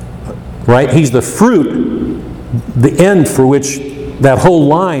 Right? He's the fruit, the end for which that whole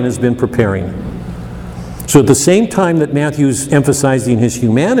line has been preparing. So at the same time that Matthew's emphasizing his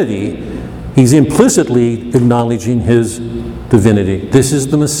humanity, he's implicitly acknowledging his divinity. This is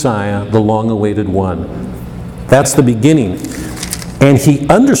the Messiah, the long-awaited one. That's the beginning. And he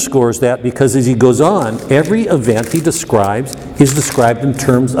underscores that because as he goes on, every event he describes is described in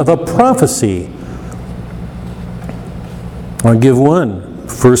terms of a prophecy. I'll give one.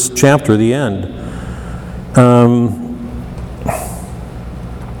 First chapter, the end.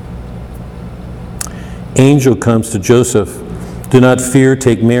 Angel comes to Joseph. Do not fear,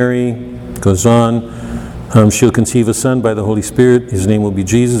 take Mary, goes on. She'll conceive a son by the Holy Spirit. His name will be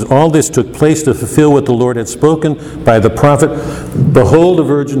Jesus. All this took place to fulfill what the Lord had spoken by the prophet. Behold, a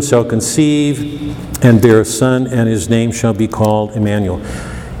virgin shall conceive and bear a son, and his name shall be called Emmanuel.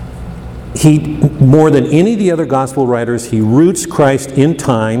 He, more than any of the other gospel writers, he roots Christ in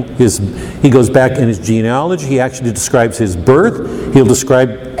time. He goes back in his genealogy. He actually describes his birth. He'll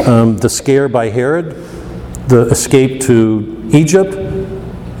describe the scare by Herod, the escape to Egypt.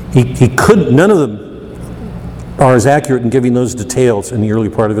 He could, none of them are as accurate in giving those details in the early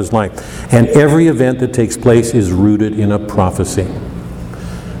part of his life. And every event that takes place is rooted in a prophecy.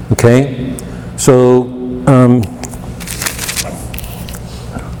 Okay? So,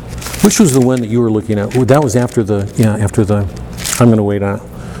 which was the one that you were looking at? Oh, that was after the, I'm going to wait out.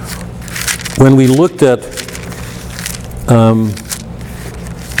 When we looked at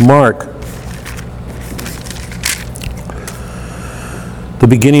Mark, the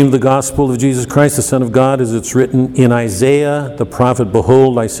beginning of the gospel of Jesus Christ, the Son of God, as it's written in Isaiah, the prophet,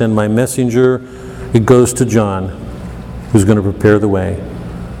 behold, I send my messenger. It goes to John, who's going to prepare the way.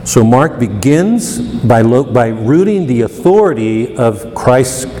 So Mark begins by rooting the authority of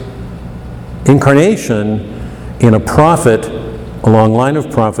Christ's incarnation in a prophet, a long line of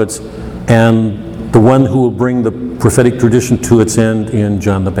prophets, and the one who will bring the prophetic tradition to its end in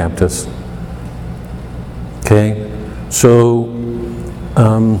John the Baptist. Okay? So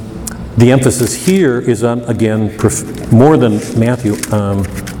the emphasis here is on, again, more than Matthew,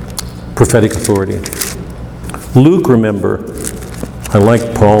 prophetic authority. Luke, remember, I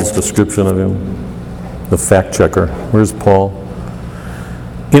like Paul's description of him, the fact checker. Where's Paul?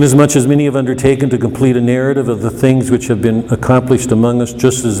 Inasmuch as many have undertaken to complete a narrative of the things which have been accomplished among us,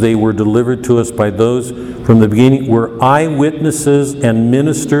 just as they were delivered to us by those from the beginning, were eyewitnesses and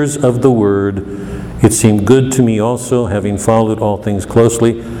ministers of the word. It seemed good to me also, having followed all things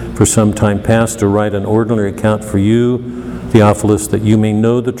closely for some time past, to write an ordinary account for you, Theophilus, that you may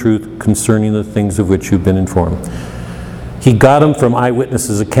know the truth concerning the things of which you've been informed. He got them from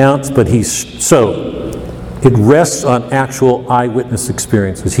eyewitnesses' accounts, but it rests on actual eyewitness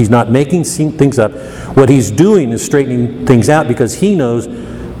experiences. He's not making things up. What he's doing is straightening things out because he knows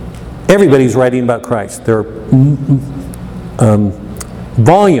everybody's writing about Christ. There are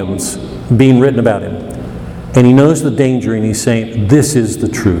volumes being written about him. And he knows the danger, and he's saying, this is the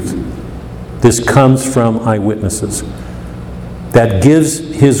truth. This comes from eyewitnesses. That gives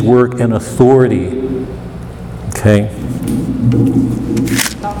his work an authority. Okay?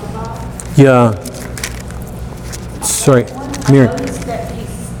 Yeah. Sorry, Mary. I noticed that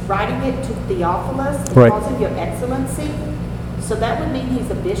he's writing it to Theophilus and Right. calls him your excellency. So that would mean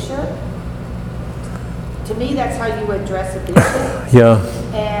he's a bishop. To me, that's how you address a bishop. Yeah.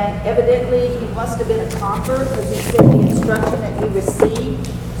 And evidently, he must have been a convert because he said the instruction that he received.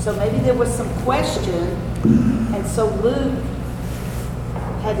 So maybe there was some question. And so Luke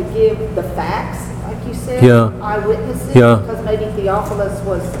had to give the facts, like you said, Yeah. eyewitnesses, Yeah. because maybe Theophilus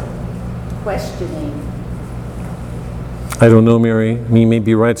was questioning. I don't know, Mary. You may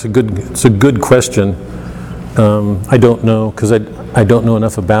be right. It's a good question. I don't know because I don't know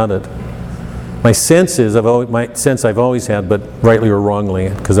enough about it. My sense is I've always had, but rightly or wrongly,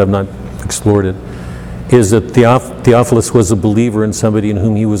 because I've not explored it, is that Theophilus was a believer in somebody in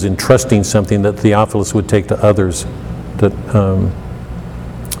whom he was entrusting something that Theophilus would take to others. That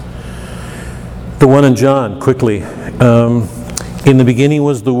the one in John, quickly. In the beginning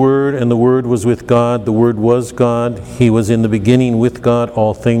was the Word, and the Word was with God. The Word was God. He was in the beginning with God.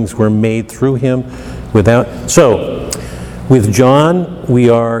 All things were made through him. So, with John, we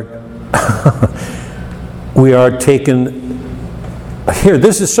are taken here.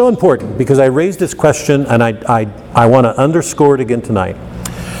 This is so important because I raised this question, and I want to underscore it again tonight.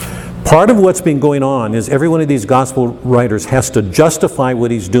 Part of what's been going on is every one of these gospel writers has to justify what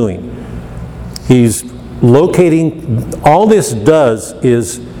he's doing. He's locating, all this does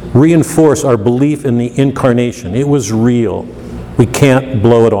is reinforce our belief in the incarnation. It was real. We can't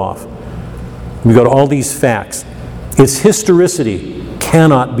blow it off. We got all these facts. Its historicity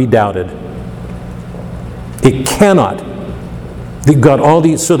cannot be doubted. It cannot. They've got all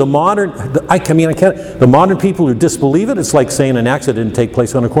these, so the modern people who disbelieve it, it's like saying an accident didn't take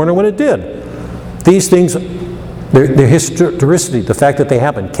place on a corner when it did. These things, their historicity, the fact that they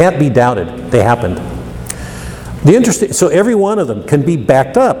happened, can't be doubted. They happened. So every one of them can be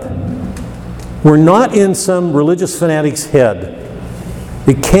backed up. We're not in some religious fanatic's head.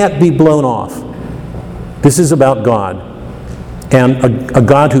 It can't be blown off. This is about God. and a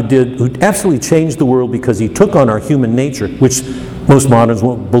God who absolutely changed the world because he took on our human nature, which most moderns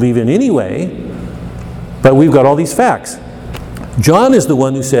won't believe in anyway, but we've got all these facts. John is the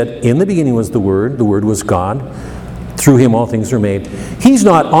one who said, in the beginning was the Word was God, through him all things are made. He's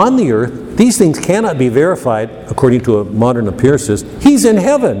not on the earth. These things cannot be verified according to a modern empiricist. He's in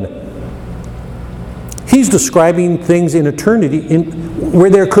heaven. He's describing things in eternity where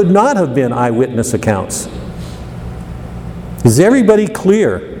there could not have been eyewitness accounts. Is everybody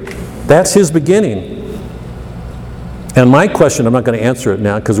clear? That's his beginning. And my question, I'm not going to answer it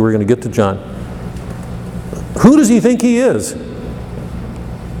now because we're going to get to John. Who does he think he is?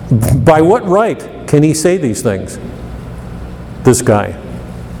 By what right can he say these things? This guy.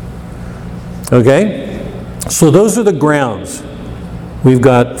 Okay? So those are the grounds. We've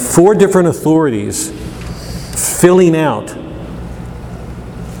got 4 different authorities filling out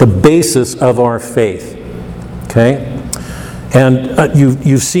the basis of our faith. Okay? And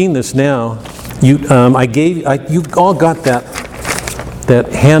you've seen this now. You all got that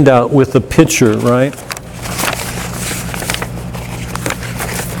handout with the picture, right?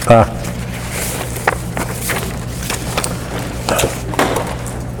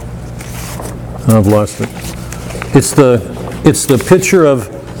 I've lost it. It's the picture of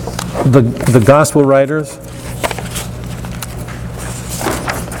the gospel writers.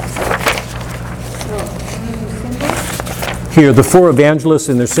 Here, the 4 evangelists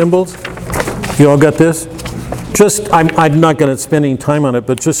and their symbols. You all got this? I'm not going to spend any time on it,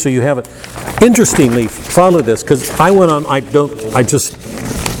 but just so you have it. Interestingly, follow this, because I went on,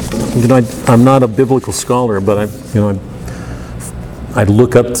 I'm not a biblical scholar, but I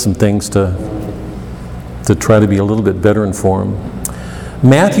look up some things to try to be a little bit better informed.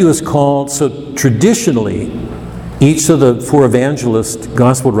 Matthew is called, so traditionally, each of the 4 evangelist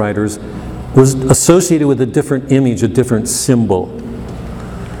gospel writers was associated with a different image, a different symbol.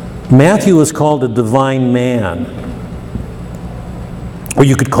 Matthew is called a divine man, or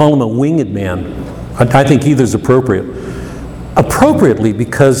you could call him a winged man. I think either is appropriate. Appropriately,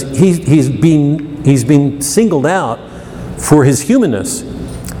 because he's been singled out for his humanness,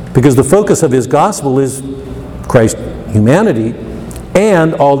 because the focus of his gospel is Christ's humanity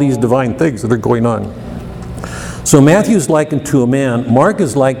and all these divine things that are going on. So Matthew's likened to a man. Mark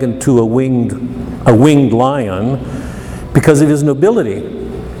is likened to a winged lion because of his nobility.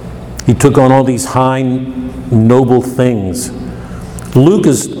 He took on all these high, noble things. Luke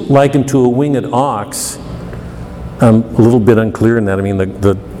is likened to a winged ox. A little bit unclear in that. I mean,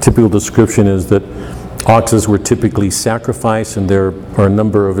 the typical description is that oxes were typically sacrificed, and there are a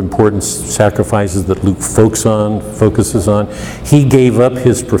number of important sacrifices that Luke focuses on. He gave up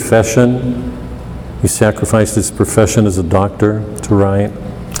his profession. He sacrificed his profession as a doctor to write.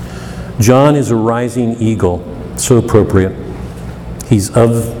 John is a rising eagle, so appropriate. He's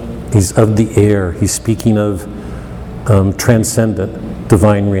of the air. He's speaking of transcendent,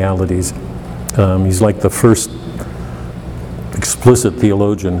 divine realities. He's like the first explicit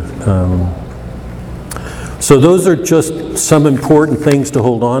theologian. So those are just some important things to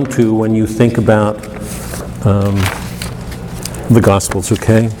hold on to when you think about the Gospels.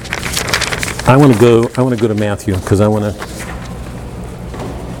 Okay. I want to go to Matthew because I want to.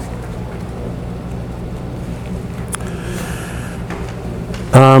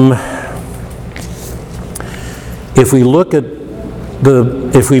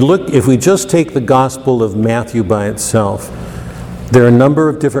 If we just take the Gospel of Matthew by itself, there are a number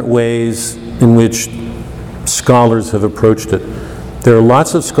of different ways in which scholars have approached it. There are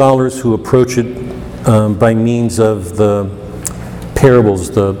lots of scholars who approach it by means of the parables,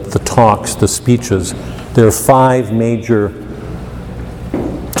 the talks, the speeches. There are 5 major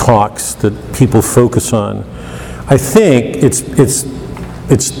talks that people focus on. I think it's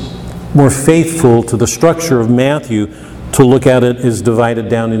more faithful to the structure of Matthew to look at it as divided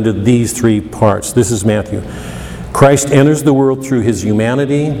down into these 3 parts. This is Matthew. Christ enters the world through his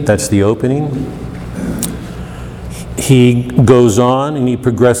humanity. That's the opening. He goes on and he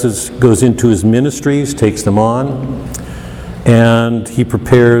goes into his ministries, takes them on, and he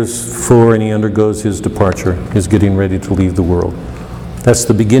prepares for and he undergoes his departure, his getting ready to leave the world. That's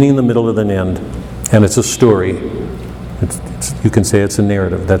the beginning, the middle, and the end. And it's a story. You can say it's a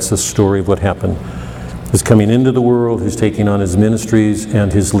narrative. That's a story of what happened. His coming into the world, his taking on his ministries,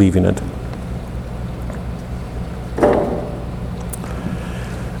 and his leaving it.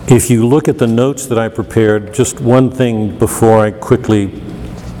 If you look at the notes that I prepared, just one thing before I quickly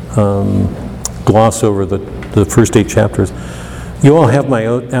gloss over the first 8 chapters. You all have my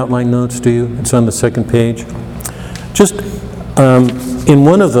outline notes, do you? It's on the 2nd page. Just in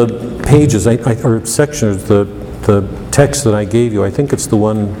one of the pages, or sections, the the text that I gave you. I think it's the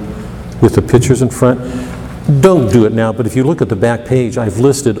one with the pictures in front. Don't do it now, but if you look at the back page, I've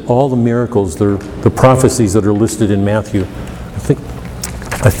listed all the miracles, the prophecies that are listed in Matthew.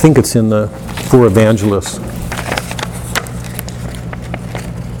 I think it's in the 4 evangelists.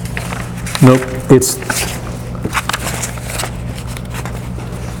 Nope, it's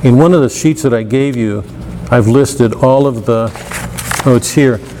in one of the sheets that I gave you. I've listed all of the, it's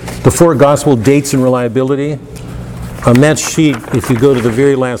here, the 4 gospel dates and reliability. On that sheet, if you go to the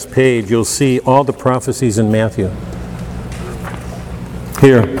very last page, you'll see all the prophecies in Matthew.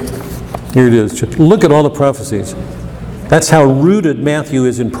 Here it is. Look at all the prophecies. That's how rooted Matthew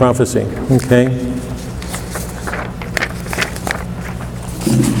is in prophecy, okay?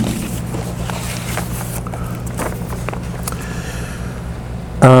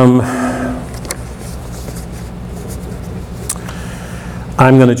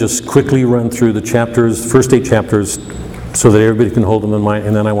 I'm going to just quickly run through the chapters, first 8 chapters, so that everybody can hold them in mind,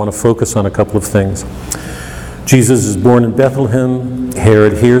 and then I want to focus on a couple of things. Jesus is born in Bethlehem.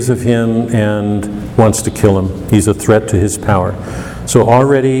 Herod hears of him and wants to kill him. He's a threat to his power. So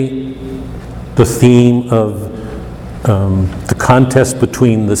already the theme of the contest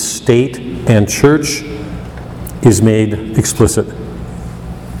between the state and church is made explicit.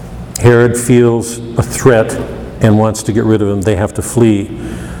 Herod feels a threat and wants to get rid of him. They have to flee.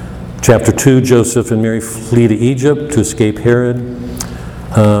 Chapter 2, Joseph and Mary flee to Egypt to escape Herod.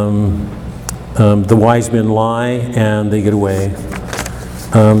 The wise men lie and they get away.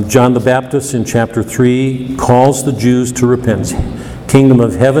 John the Baptist in chapter 3 calls the Jews to repentance. Kingdom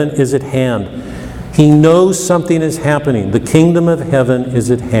of heaven is at hand. He knows something is happening. The kingdom of heaven is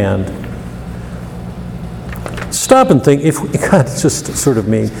at hand. Stop and think, God, it's just sort of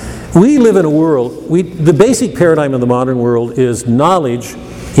me. We live in a world, the basic paradigm of the modern world is knowledge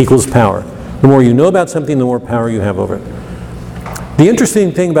equals power. The more you know about something, the more power you have over it. The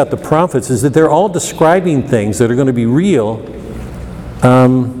interesting thing about the prophets is that they're all describing things that are going to be real,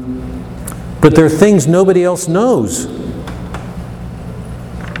 but they're things nobody else knows.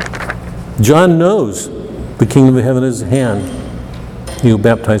 John knows the kingdom of heaven is at hand. He who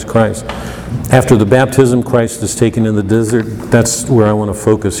baptized Christ. After the baptism, Christ is taken in the desert. That's where I want to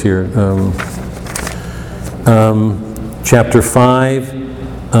focus here. Chapter 5,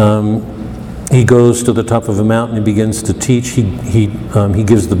 he goes to the top of a mountain and begins to teach. He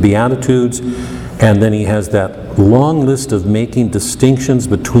gives the Beatitudes, and then he has that long list of making distinctions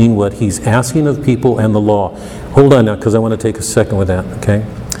between what he's asking of people and the law. Hold on now, because I want to take a second with that, okay?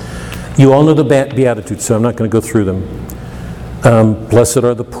 You all know the Beatitudes, so I'm not going to go through them. Blessed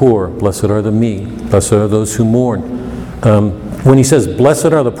are the poor, blessed are the meek, blessed are those who mourn. When he says, blessed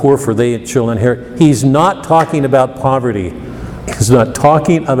are the poor, for they shall inherit, he's not talking about poverty. He's not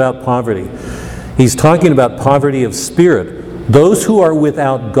talking about poverty. He's talking about poverty of spirit. Those who are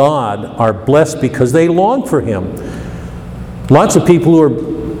without God are blessed because they long for Him. Lots of people who are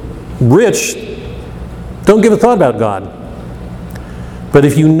rich don't give a thought about God. But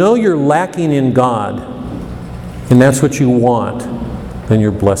if you know you're lacking in God, and that's what you want, then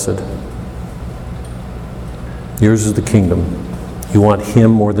you're blessed. Yours is the kingdom. You want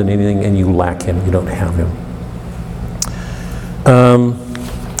Him more than anything, and you lack Him. You don't have Him.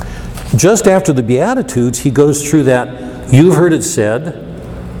 Just after the Beatitudes, he goes through that, you've heard it said,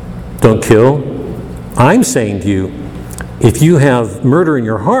 don't kill. I'm saying to you, if you have murder in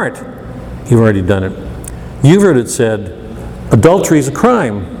your heart, you've already done it. You've heard it said, adultery is a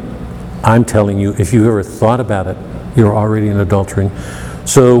crime. I'm telling you, if you ever thought about it, you're already in adultery.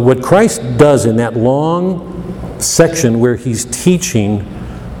 So what Christ does in that long section where he's teaching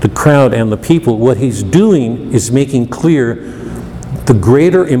the crowd and the people, what he's doing is making clear the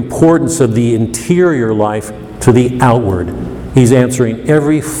greater importance of the interior life to the outward. He's answering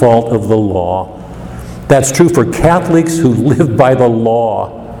every fault of the law. That's true for Catholics who live by the law,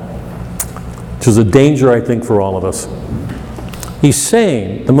 which is a danger, I think, for all of us. He's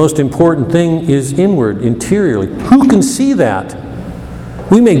saying the most important thing is inward, interiorly. Who can see that?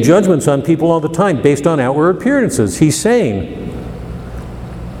 We make judgments on people all the time based on outward appearances. He's saying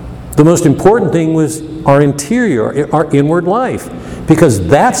the most important thing was our interior, our inward life, because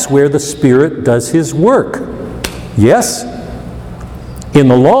that's where the Spirit does His work. Yes? In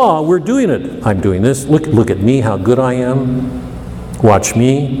the law, we're doing it. I'm doing this. Look at me, how good I am. Watch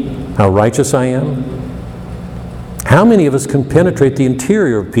me, how righteous I am. How many of us can penetrate the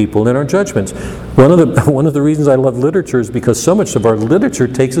interior of people in our judgments? One of the reasons I love literature is because so much of our literature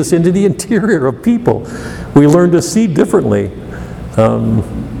takes us into the interior of people. We learn to see differently.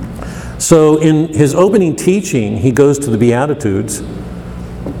 So in his opening teaching, he goes to the Beatitudes.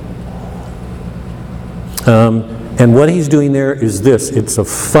 And what he's doing there is this. It's of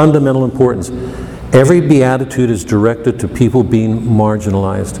fundamental importance. Every beatitude is directed to people being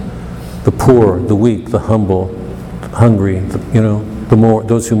marginalized. The poor, the weak, the humble, hungry,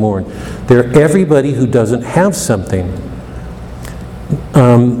 those who mourn. They're everybody who doesn't have something.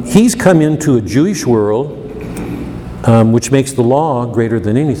 He's come into a Jewish world, which makes the law greater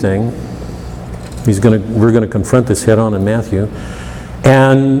than anything. We're going to confront this head on in Matthew.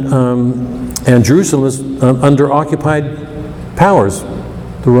 And Jerusalem is under occupied powers,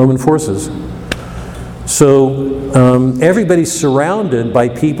 the Roman forces. So everybody's surrounded by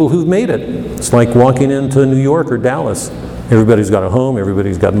people who've made it. It's like walking into New York or Dallas. Everybody's got a home,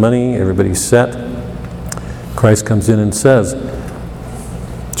 everybody's got money, everybody's set. Christ comes in and says,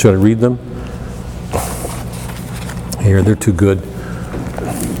 should I read them? Here, they're too good.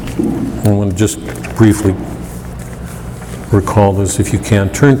 I want to just briefly recall this if you can.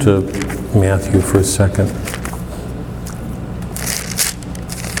 Turn to Matthew for a second.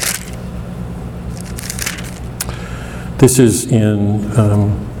 This is in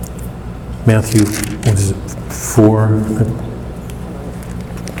Matthew, what is it,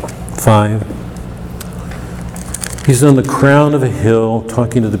 5. He's on the crown of a hill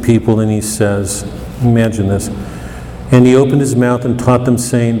talking to the people, and he says, imagine this, and he opened his mouth and taught them,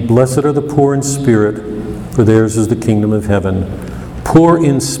 saying, Blessed are the poor in spirit, for theirs is the kingdom of heaven. Poor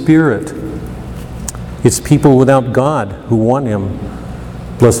in spirit. It's people without God who want him.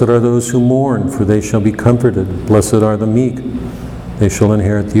 Blessed are those who mourn, for they shall be comforted. Blessed are the meek, they shall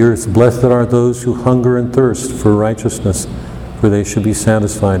inherit the earth. Blessed are those who hunger and thirst for righteousness, for they shall be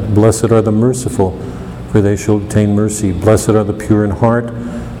satisfied. Blessed are the merciful, for they shall obtain mercy. Blessed are the pure in heart,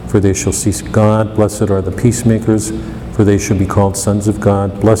 for they shall see God. Blessed are the peacemakers, for they shall be called sons of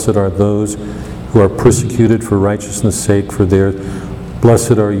God. Blessed are those who are persecuted for righteousness' sake, for their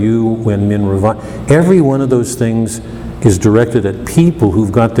blessed are you when men revile. Every one of those things is directed at people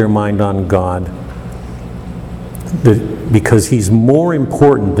who've got their mind on God, because he's more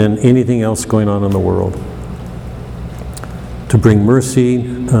important than anything else going on in the world. To bring mercy,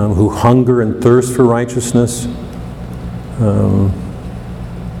 who hunger and thirst for righteousness.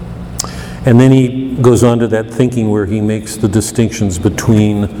 And then he goes on to that thinking where he makes the distinctions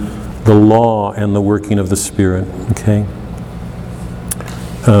between the law and the working of the Spirit. Okay?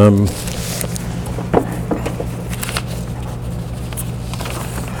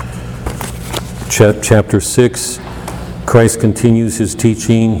 Chapter 6, Christ continues his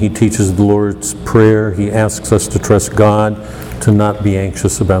teaching. He teaches the Lord's Prayer. He asks us to trust God, to not be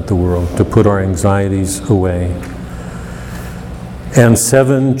anxious about the world, to put our anxieties away. And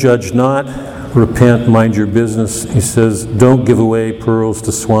 7, judge not, repent, mind your business. He says, don't give away pearls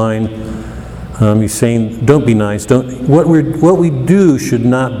to swine. He's saying, don't be nice. What we do should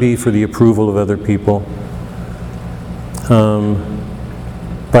not be for the approval of other people.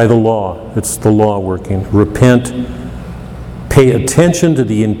 By the law, it's the law working. Repent. Pay attention to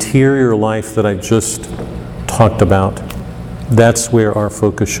the interior life that I just talked about. That's where our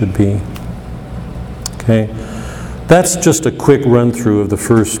focus should be. Okay? That's just a quick run through of the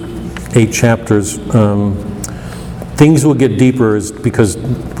first 8 chapters. Things will get deeper because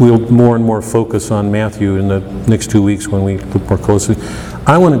we'll more and more focus on Matthew in the next 2 weeks when we look more closely.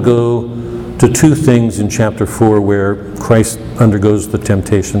 I want to go to 2 things in chapter 4 where Christ undergoes the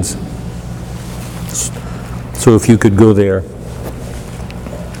temptations. So if you could go there.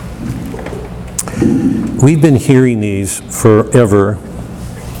 We've been hearing these forever.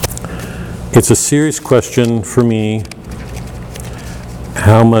 It's a serious question for me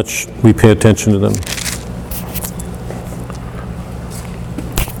how much we pay attention to them.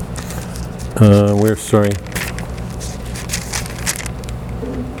 Sorry.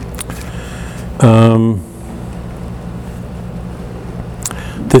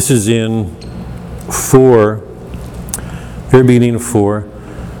 This is in 4, very beginning of 4.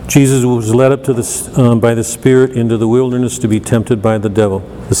 Jesus was led up to by the Spirit into the wilderness to be tempted by the devil.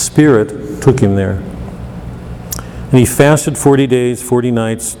 The Spirit took him there. And he fasted 40 days, 40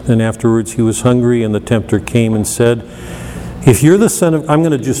 nights, and afterwards he was hungry, and the tempter came and said, if you're the Son of... I'm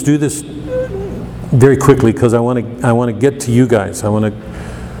going to just do this very quickly because I want to get to you guys. I want to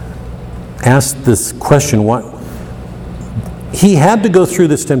ask this question. He had to go through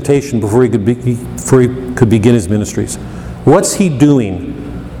this temptation before he could begin his ministries. What's he doing?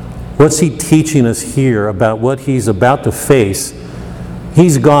 What's he teaching us here about what he's about to face?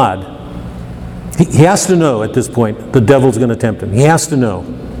 He's God. He has to know at this point the devil's going to tempt him. He has to know.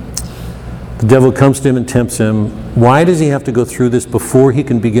 The devil comes to him and tempts him. Why does he have to go through this before he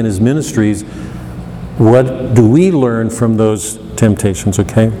can begin his ministries? What do we learn from those temptations,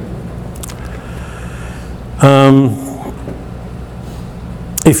 okay?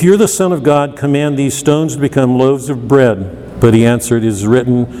 If you're the Son of God, command these stones to become loaves of bread. But he answered, it is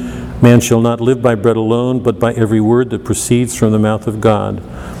written, man shall not live by bread alone, but by every word that proceeds from the mouth of God.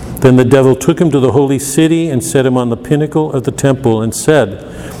 Then the devil took him to the holy city and set him on the pinnacle of the temple and said,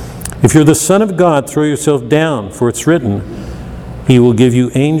 if you're the Son of God, throw yourself down, for it's written, he will give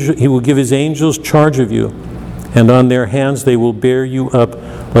his angels charge of you, and on their hands they will bear you up,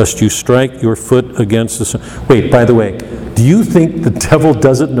 lest you strike your foot against the stone. Wait, by the way, do you think the devil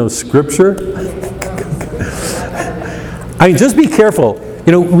doesn't know Scripture? I mean, just be careful.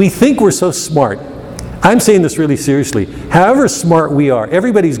 You know, we think we're so smart. I'm saying this really seriously. However smart we are,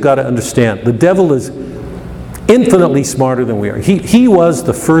 everybody's got to understand, the devil is infinitely smarter than we are. He was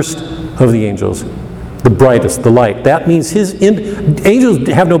the first of the angels, the brightest, the light. That means angels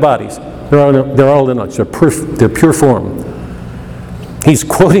have no bodies. They're all intellects. They're pure form. He's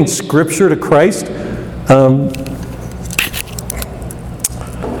quoting Scripture to Christ.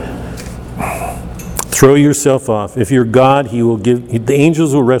 Throw yourself off. If you're God, the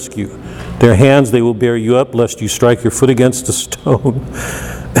angels will rescue. Their hands they will bear you up, lest you strike your foot against a stone.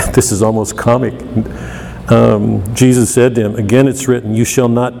 This is almost comic. Jesus said to him, again it's written, you shall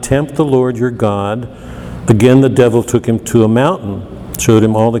not tempt the Lord your God. Again the devil took him to a mountain, showed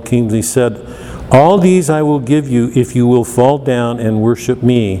him all the kingdoms. He said, all these I will give you if you will fall down and worship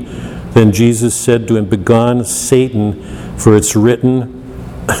me. Then Jesus said to him, begone, Satan, for it's written,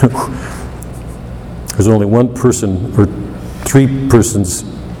 there's only one person or three persons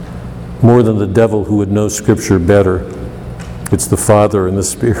more than the devil who would know Scripture better. It's the Father and the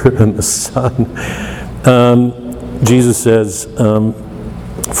Spirit and the Son. Jesus says,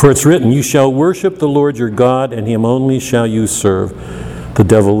 for it's written, you shall worship the Lord your God, and him only shall you serve. The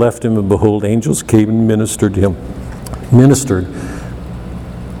devil left him, and behold, angels came and ministered to him. Ministered.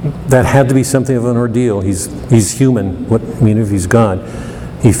 That had to be something of an ordeal. He's human. What I mean if he's God?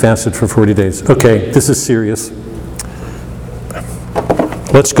 He fasted for 40 days. Okay, this is serious.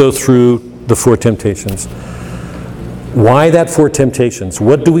 Let's go through the 4 temptations. Why that 4 temptations?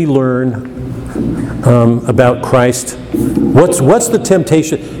 What do we learn about Christ? What's the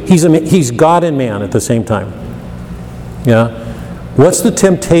temptation? He's God and man at the same time. Yeah. What's the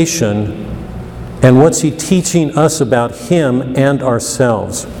temptation, and what's he teaching us about him and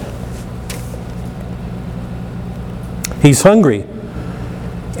ourselves? He's hungry.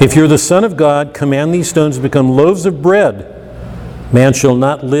 If you're the Son of God, command these stones to become loaves of bread. Man shall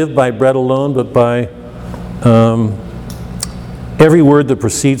not live by bread alone, but by every word that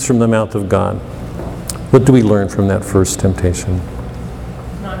proceeds from the mouth of God. What do we learn from that first temptation?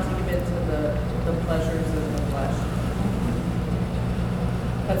 Not to give in to the pleasures of the flesh.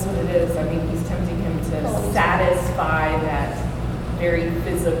 That's what it is. I mean, he's tempting him to satisfy that very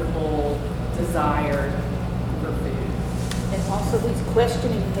physical desire for food. And also he's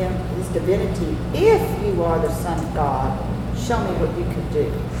questioning him, his divinity. If you are the Son of God, show me what you can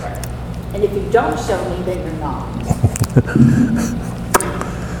do. Right. And if you don't show me, then you're not.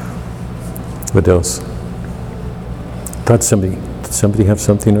 What else? Did somebody have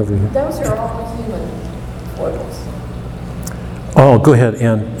something over here? Those are all human foibles. Oh, go ahead,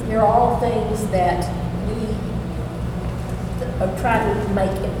 Ann. They're all things that we try to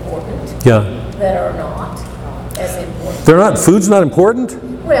make important Yeah. that are not as important. Food's not important?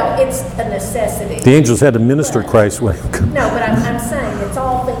 Well, it's a necessity. The angels had to minister Christ. No, but I'm saying it's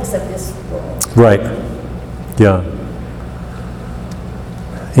all things of this world. Right. Yeah.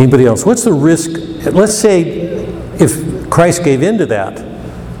 Anybody else? What's the risk? Let's say if Christ gave in to that,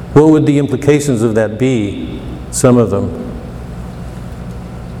 what would the implications of that be? Some of them.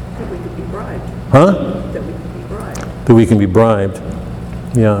 That we could be bribed. Huh? That we could be bribed. That we can be bribed.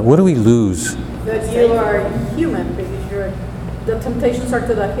 Yeah. What do we lose? That you are human, because the temptations are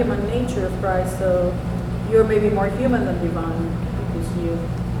to the human nature of Christ, so you're maybe more human than divine, because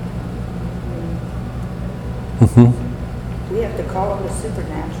We have to call him the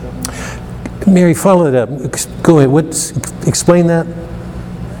supernatural. Mary, follow it up. Go ahead. Explain that.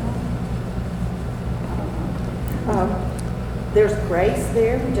 There's grace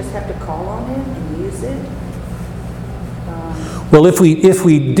there. We just have to call on it and use it. Well, if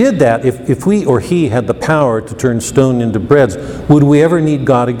we did that, if we or he had the power to turn stone into breads, would we ever need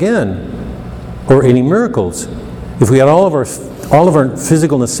God again, or any miracles? If we had all of our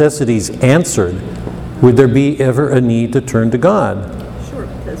physical necessities answered, would there be ever a need to turn to God? Sure,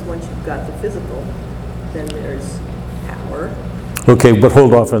 because once you've got the physical, then there's power. Okay, but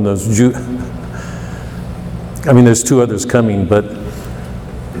hold off on those. There's 2 others coming, but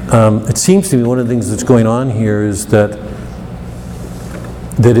it seems to me one of the things that's going on here is that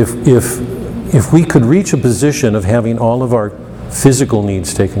if if we could reach a position of having all of our physical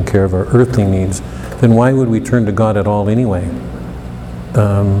needs taken care of, our earthly needs, then why would we turn to God at all anyway?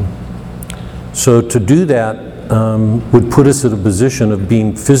 So to do that would put us in a position of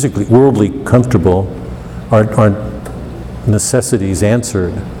being physically, worldly comfortable, our necessities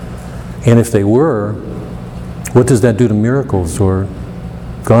answered. And if they were, what does that do to miracles or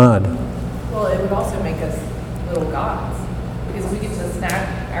God? Well, it would also make us little gods, because we get to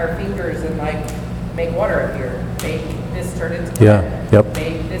snap our fingers and like make water appear, make this turn into bread, yep.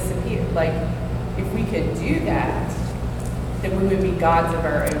 make this appear. Like, if we could do that, then we would be gods of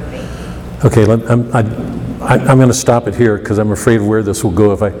our own making. Okay, I'm going to stop it here because I'm afraid of where this will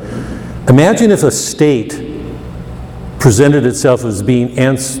go. Imagine if a state presented itself as being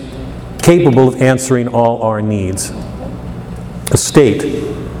capable of answering all our needs. A state.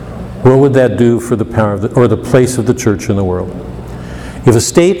 What would that do for the power of or the place of the church in the world? If a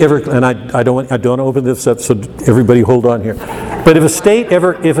state ever, and I don't want to open this up, so everybody hold on here. But if a state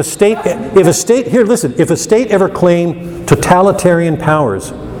ever claimed totalitarian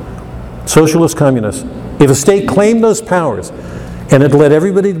powers, socialist, communist, if a state claimed those powers and it led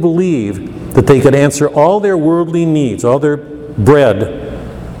everybody to believe that they could answer all their worldly needs, all their bread,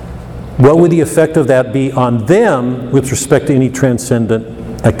 what would the effect of that be on them with respect to any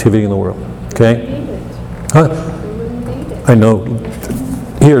transcendent activity in the world? Okay? Huh? I know.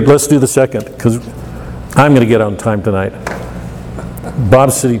 Here, let's do the second, because I'm going to get on time tonight.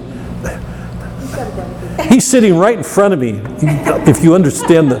 Bob's sitting. He's sitting right in front of me, if you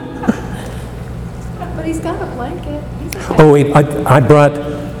understand the... But he's got a blanket. Oh, wait, I brought...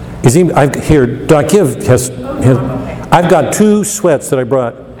 Here, Doc Giv has... I've got 2 sweats that I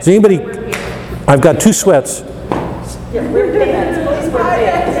brought. Is anybody... I've got 2 sweats.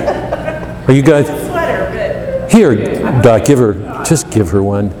 Are you guys... Here, Doc, just give her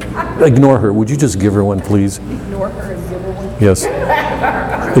one. Ignore her. Would you just give her one, please? Ignore her and give her one. Yes.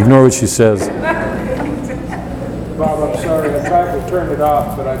 Ignore what she says. Bob, I'm sorry, I tried to turn it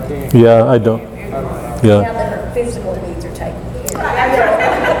off, but I can't. Yeah, I don't. Now Yeah. that her physical needs are taken care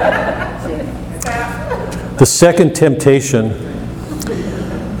of. The second temptation,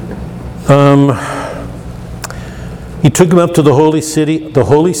 he took him up to the holy city. The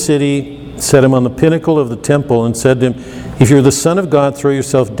holy city set him on the pinnacle of the temple and said to him, "If you're the Son of God, throw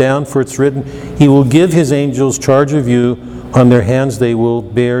yourself down, for it's written, He will give His angels charge of you. On their hands they will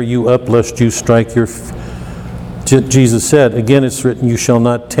bear you up, lest you strike your..." Jesus said, again it's written, "You shall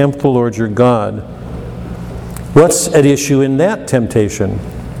not tempt the Lord your God." What's at issue in that temptation?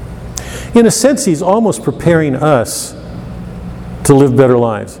 In a sense, he's almost preparing us to live better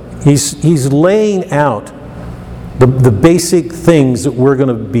lives. He's laying out the basic things that we're going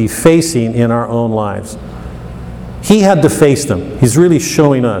to be facing in our own lives. He had to face them. He's really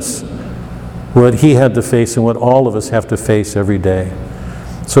showing us what he had to face and what all of us have to face every day.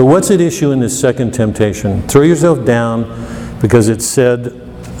 So what's at issue in this second temptation? Throw yourself down, because it said,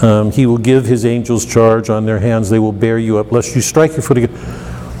 He will give His angels charge. On their hands they will bear you up, lest you strike your foot again.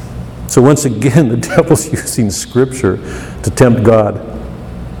 So once again, the devil's using Scripture to tempt God.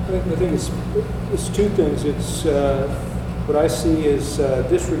 I think it's 2 things. It's what I see is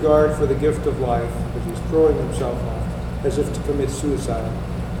disregard for the gift of life, that he's throwing himself off as if to commit suicide,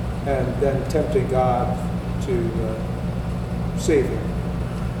 and then tempting God to save him.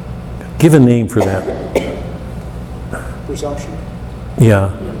 Give a name for that. Presumption.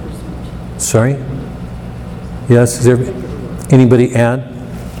 Yeah. Sorry? Yes, is there anybody add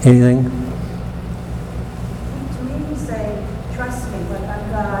anything? To me, he's saying, trust me, like I'm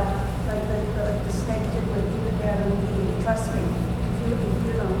God, like the snake did with Eve and Adam and Eve. Trust me. If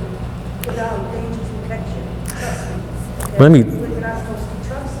you don't, dangers will catch you. Trust me. Okay? Let me- We're not supposed to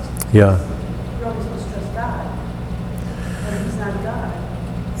trust. Yeah. We're only supposed to trust God. And he's not God.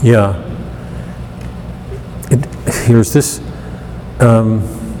 Yeah. Here's this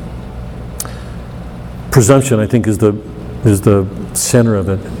presumption, I think, is the center of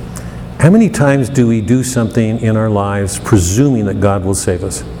it. How many times do we do something in our lives presuming that God will save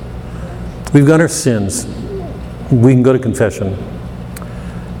us? We've got our sins. We can go to confession.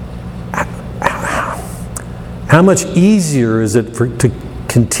 How much easier is it to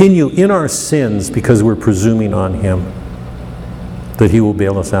continue in our sins because we're presuming on Him that He will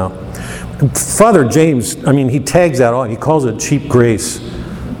bail us out? Father James, he tags that on. He calls it cheap grace.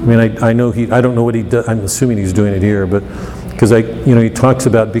 I know I don't know what he does. I'm assuming he's doing it here, but because he talks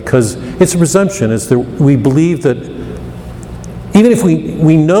about, because it's a presumption. It's that we believe that even if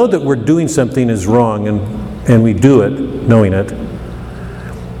we know that we're doing something is wrong and we do it, knowing it,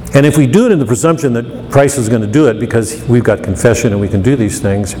 And if we do it in the presumption that Christ is going to do it because we've got confession and we can do these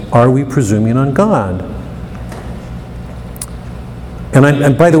things, are we presuming on God?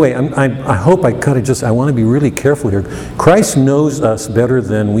 And by the way, I hope I want to be really careful here. Christ knows us better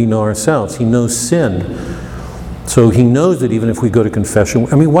than we know ourselves. He knows sin. So he knows that even if we go to confession,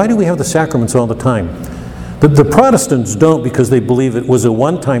 I mean, why do we have the sacraments all the time? The Protestants don't, because they believe it was a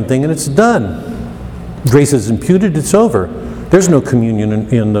one-time thing and it's done. Grace is imputed, it's over. There's no communion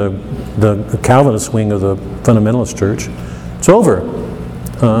in the Calvinist wing of the Fundamentalist Church. It's over.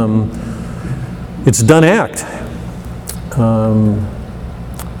 It's done act.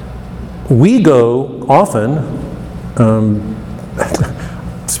 We go often,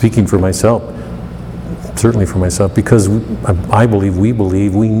 speaking for myself, certainly for myself, because we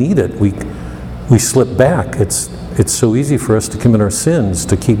believe we need it. We slip back. It's so easy for us to commit our sins,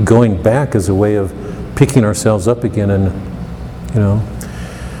 to keep going back as a way of picking ourselves up again, and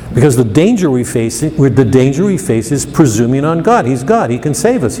because the danger we face is presuming on God. He's God. He can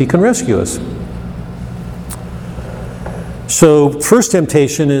save us. He can rescue us. So, first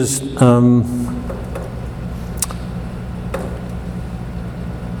temptation is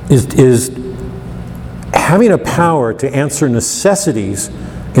having a power to answer necessities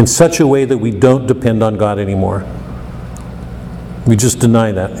in such a way that we don't depend on God anymore. We just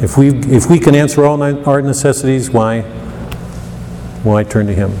deny that. If we can answer all our necessities, why turn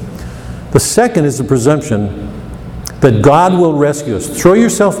to Him? The second is the presumption that God will rescue us. Throw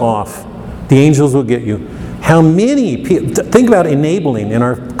yourself off. The angels will get you. How many people, think about enabling in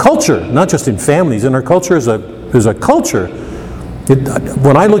our culture, not just in families, in our culture as a culture.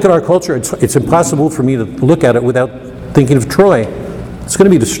 When I look at our culture, it's impossible for me to look at it without thinking of Troy. It's going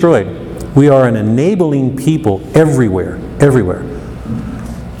to be destroyed. We are an enabling people everywhere.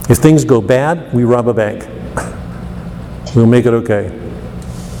 If things go bad, we rob a bank. We'll make it okay.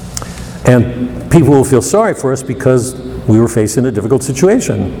 And people will feel sorry for us because we were facing a difficult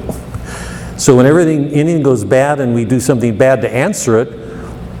situation. So when anything goes bad and we do something bad to answer it,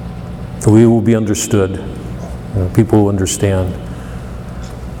 we will be understood. People will understand.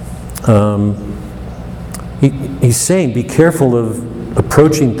 He's saying, be careful of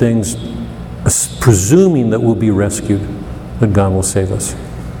approaching things presuming that we'll be rescued, that God will save us.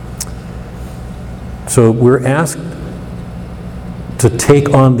 So we're asked to take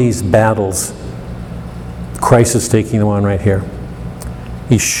on these battles. Christ is taking them on right here.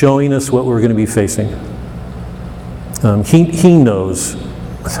 He's showing us what we're going to be facing. He knows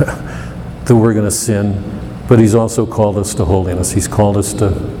that we're going to sin, but He's also called us to holiness. He's called us to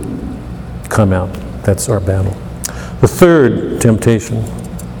come out. That's our battle. The third temptation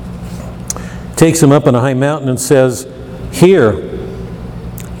takes him up on a high mountain and says, here,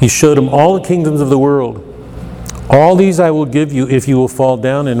 He showed him all the kingdoms of the world. All these I will give you if you will fall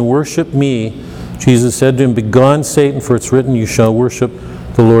down and worship me. Jesus said to him, begone, Satan, for it's written, you shall worship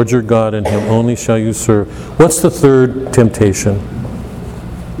the Lord your God, and Him only shall you serve. What's the third temptation?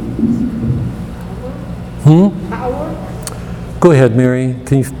 Power? Go ahead, Mary.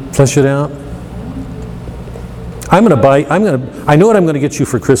 Can you flesh it out? I know what I'm going to get you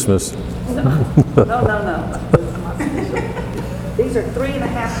for Christmas. No. These are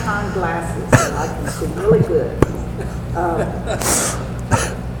 3.5-pound glasses, so I can see really good.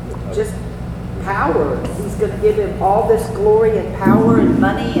 Just power. He's going to give him all this glory and power and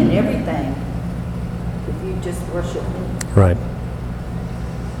money and everything if you just worship me. Right.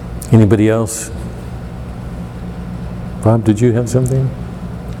 Anybody else? Bob, did you have something?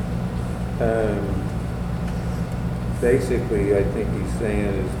 Basically, I think he's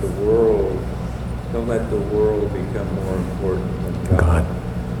saying is the world, don't let the world become more important than God.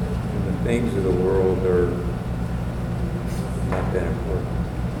 And the things of the world are not that important.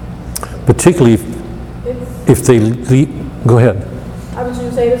 Particularly if they go ahead. I was going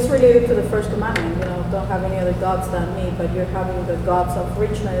to say it's related to the first commandment, don't have any other gods than me, but you're having the gods of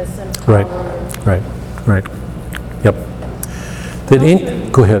richness and power. Right. Yep.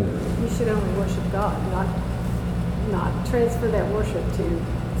 Go ahead. You should only worship God, not transfer that worship to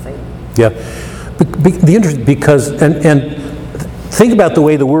Satan. Yeah. Because think about the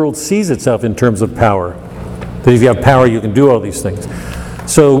way the world sees itself in terms of power. That if you have power, you can do all these things.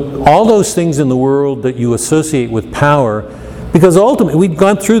 So all those things in the world that you associate with power, because ultimately, we've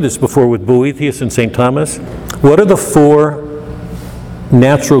gone through this before with Boethius and St. Thomas. What are the four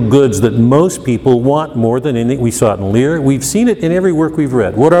natural goods that most people want more than anything? We saw it in Lear. We've seen it in every work we've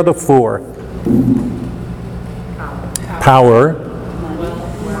read. What are the four? Power,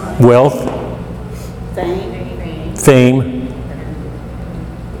 wealth, fame,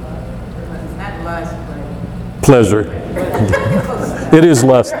 Not lust, but pleasure. It is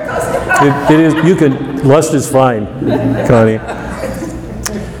lust. It is. You can. Lust is fine, Connie.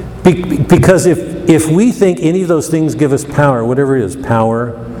 Because if we think any of those things give us power, whatever it is,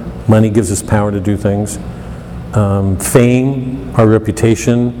 power, money gives us power to do things. Fame, our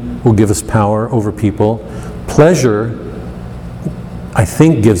reputation will give us power over people. Pleasure, I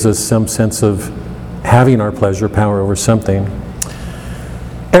think, gives us some sense of having our pleasure, power over something.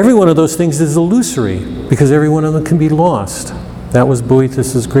 Every one of those things is illusory because every one of them can be lost. That was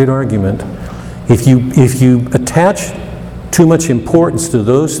Boethus' great argument. If you attach too much importance to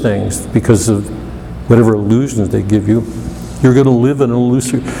those things because of whatever illusions they give you, you're going to live in an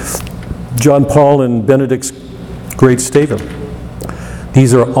illusory. John Paul and Benedict's great statement.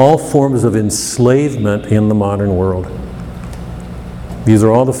 These are all forms of enslavement in the modern world. These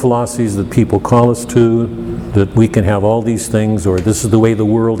are all the philosophies that people call us to, that we can have all these things, or this is the way the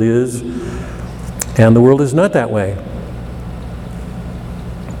world is. And the world is not that way.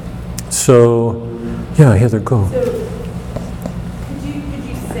 So, yeah, Heather, go. So, could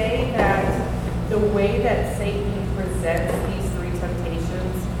you say that the way that Satan presents these three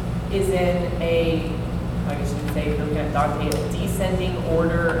temptations is in a, I guess you could say, looking at Dante, a descending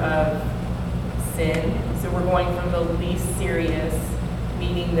order of sin? So we're going from the least serious,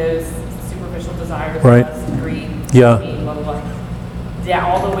 meaning those superficial desires, right, lust, greed, yeah, blah, blah, blah,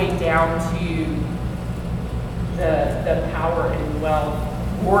 all the way down to the power and wealth,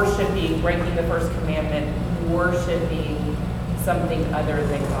 worshiping, breaking the first commandment, worshiping something other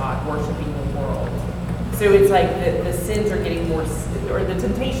than God, worshiping the world. So it's like the sins are getting more, or the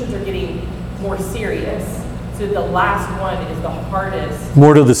temptations are getting more serious. So the last one is the hardest.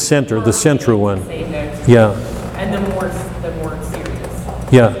 More to the center, the central one. Say no to. Yeah. And the more serious.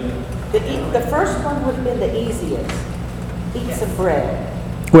 Yeah. The first one would have been the easiest. Eat some bread.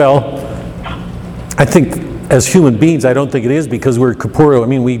 Well, I think as human beings, I don't think it is because we're corporeal. I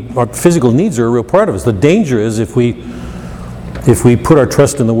mean, our physical needs are a real part of us. The danger is if we put our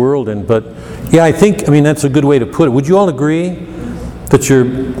trust in the world. But yeah, I think, that's a good way to put it. Would you all agree that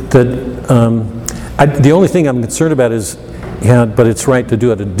the only thing I'm concerned about is, yeah, but it's right to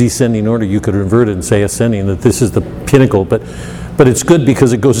do it a descending order. You could invert it and say ascending, that this is the pinnacle. But it's good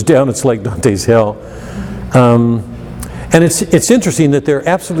because it goes down. It's like Dante's hell. And it's interesting that they're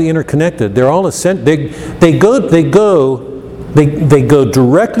absolutely interconnected. They're all they go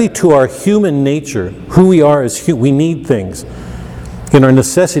directly to our human nature, who we are as we need things. In our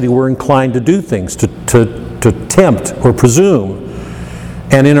necessity, we're inclined to do things, to tempt or presume.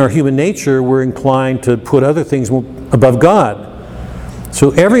 And in our human nature, we're inclined to put other things above God.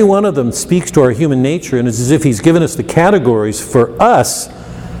 So every one of them speaks to our human nature, and it's as if he's given us the categories for us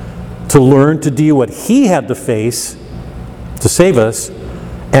to learn to deal with what he had to face to save us,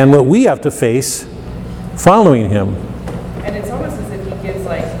 and what we have to face following him. And it's almost as if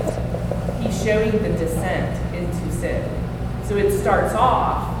he's showing the descent into sin. So it starts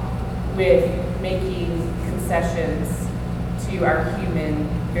off with making concessions to our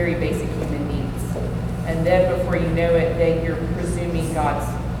very basic human needs. And then before you know it, then you're presuming God's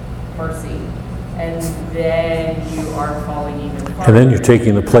mercy. And then you are falling even farther. And then you're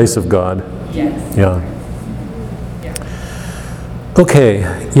taking the place of God. Yes. Yeah. Okay,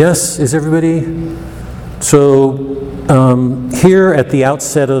 yes, is everybody? So here at the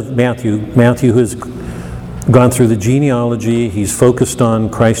outset of Matthew has gone through the genealogy, he's focused on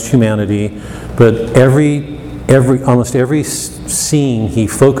Christ's humanity, but almost every scene he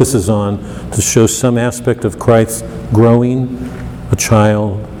focuses on to show some aspect of Christ growing, a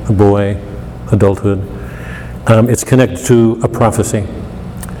child, a boy, adulthood. It's connected to a prophecy.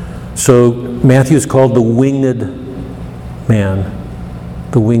 So Matthew is called the winged man.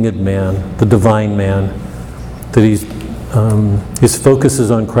 The winged man, the divine man, that his focus is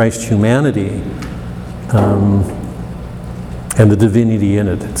on Christ's humanity and the divinity in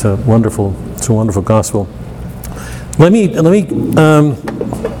it. It's a wonderful gospel. Let me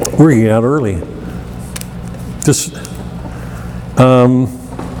we're getting out early. Just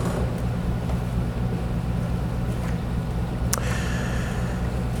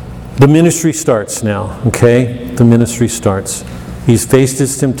the ministry starts now. Okay, the ministry starts. He's faced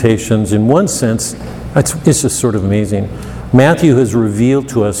his temptations. In one sense, it's just sort of amazing. Matthew has revealed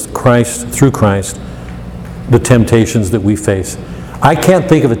to us through Christ, the temptations that we face. I can't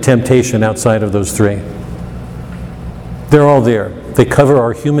think of a temptation outside of those three. They're all there. They cover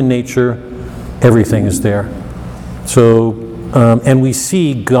our human nature. Everything is there. So, and we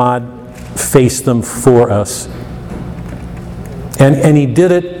see God face them for us. And he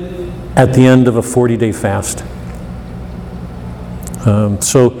did it at the end of a 40-day fast.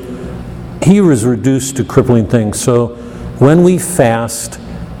 So he was reduced to crippling things. So when we fast,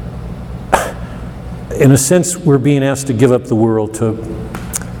 in a sense, we're being asked to give up the world, to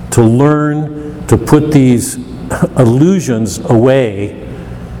learn to put these illusions away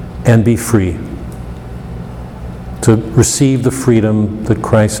and be free, to receive the freedom that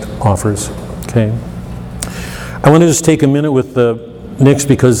Christ offers. Okay? I want to just take a minute with the next,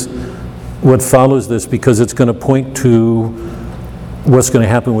 because what follows this, because it's going to point to what's going to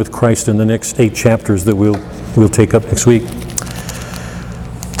happen with Christ in the next 8 chapters that we'll take up next week.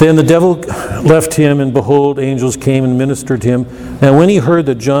 Then the devil left him, and behold, angels came and ministered to him. Now when he heard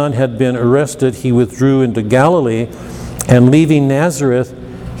that John had been arrested, he withdrew into Galilee, and leaving Nazareth,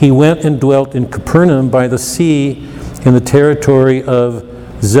 he went and dwelt in Capernaum by the sea in the territory of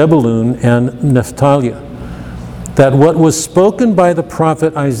Zebulun and Naphtali, that what was spoken by the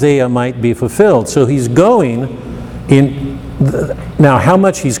prophet Isaiah might be fulfilled. So he's going in, now how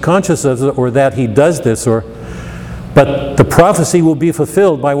much he's conscious of it, or that he does this, but the prophecy will be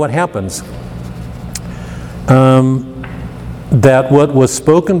fulfilled by what happens. That what was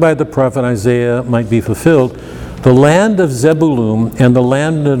spoken by the prophet Isaiah might be fulfilled. The land of Zebulun and the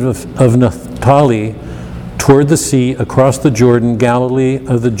land of Naphtali toward the sea across the Jordan, Galilee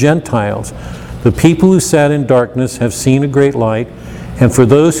of the Gentiles. The people who sat in darkness have seen a great light, and for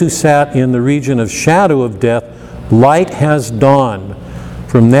those who sat in the region of shadow of death, light has dawned.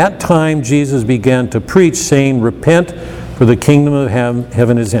 From that time Jesus began to preach, saying, repent, for the kingdom of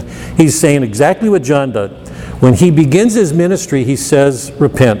heaven is in. He's saying exactly what John did. When he begins his ministry, he says,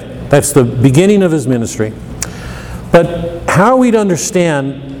 repent. That's the beginning of his ministry. But how are we to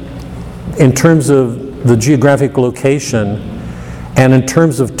understand, in terms of the geographic location and in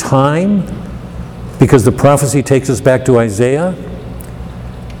terms of time, because the prophecy takes us back to Isaiah,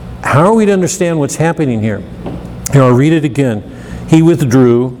 how are we to understand what's happening here? Here, I'll read it again. He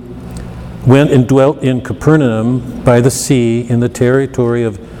withdrew, went and dwelt in Capernaum by the sea in the territory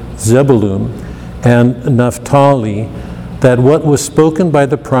of Zebulun and Naphtali, that what was spoken by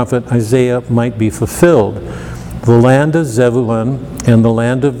the prophet Isaiah might be fulfilled. The land of Zebulun and the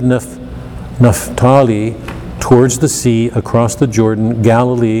land of Naphtali towards the sea across the Jordan,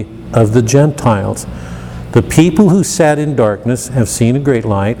 Galilee of the Gentiles. The people who sat in darkness have seen a great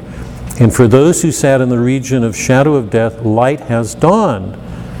light, and for those who sat in the region of shadow of death, light has dawned.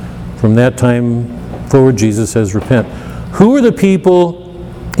 From that time forward, Jesus says, repent. Who are the people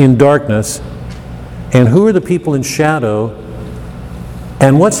in darkness, and who are the people in shadow,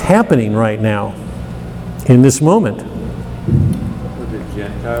 and what's happening right now in this moment? Were the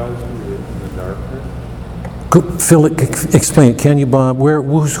Gentiles who lived in the darkness? Phil, explain it, can you, Bob?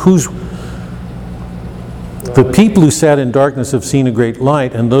 Who's the people who sat in darkness have seen a great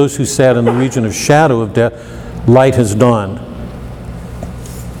light, and those who sat in the region of shadow of death, light has dawned.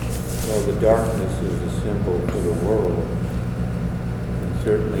 Well, the darkness is a symbol for the world, and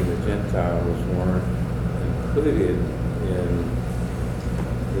certainly the Gentiles weren't included in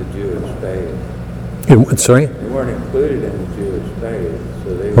the Jewish faith. Sorry? They weren't included in the Jewish faith, so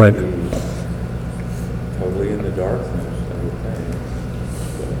they Right. would be totally in the darkness, I would think.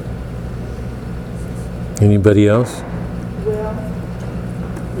 Anybody else? Well,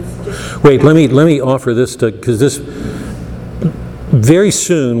 it's just, Wait, let me offer this because this, very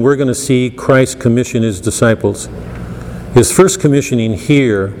soon we're going to see Christ commission his disciples. His first commissioning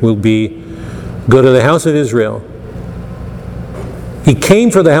here will be, go to the house of Israel. He came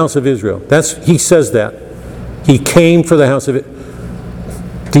for the house of Israel. He says that. He came for the house of it.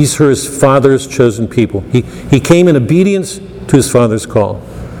 These are his father's chosen people. He came in obedience to his father's call.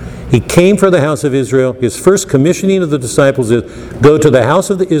 He came for the house of Israel. His first commissioning of the disciples is, go to the house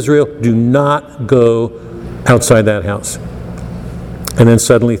of the Israel, do not go outside that house. And then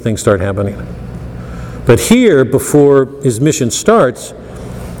suddenly things start happening. But here, before his mission starts,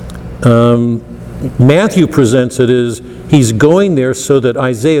 Matthew presents it as he's going there so that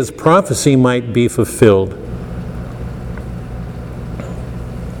Isaiah's prophecy might be fulfilled.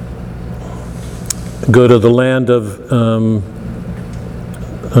 Go to the land of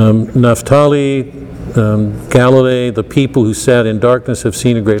Naphtali, Galilee. The people who sat in darkness have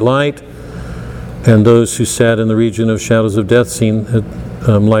seen a great light, and those who sat in the region of shadows of death seen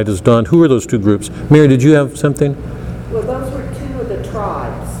light has dawned. Who are those two groups? Mary, did you have something? well, those were two of the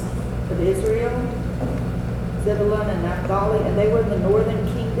tribes of Israel, Zebulun and Naphtali, and they were in the northern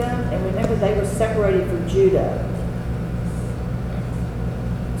kingdom, and remember they were separated from Judah.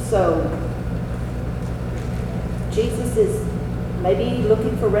 So Jesus is maybe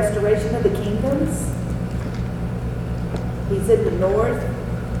looking for restoration of the kingdoms. He's in the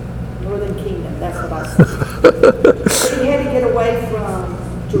northern kingdom, that's what I see. He had to get away from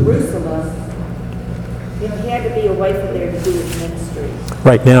Jerusalem You know, he had to be away from there to do his ministry.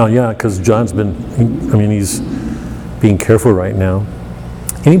 Right now, yeah, because John's been, I mean, he's being careful right now.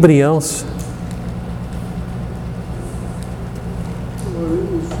 Anybody else?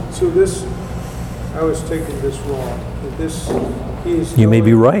 So this, I was taking this wrong. That this, he is. You may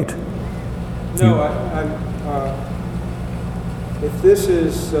be going- right. No, if this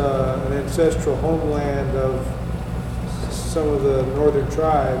is an ancestral homeland of some of the northern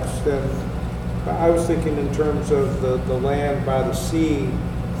tribes, then I was thinking in terms of the land by the sea,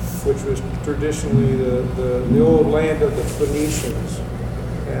 which was traditionally the old land of the Phoenicians.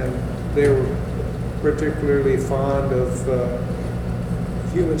 And they were particularly fond of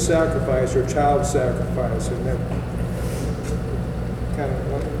human sacrifice or child sacrifice, and they're kind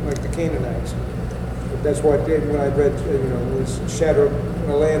of like the Canaanites. That's why when I read, it was shadowed,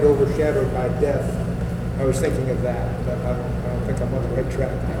 a land overshadowed by death. I was thinking of that, but I don't think I'm on the right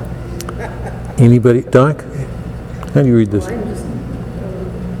track now. Anybody? Doc? How do you read this? I'm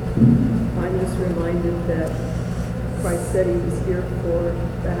just reminded that Christ said he was here for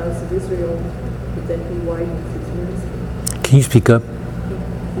the house of Israel, but then he widens his ministry. Can you speak up?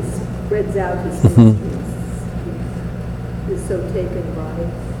 He spreads out his ministry. He is so taken by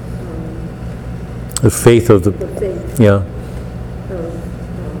The faith of the faith yeah. of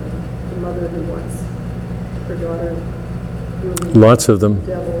the mother who wants her daughter really Lots of them.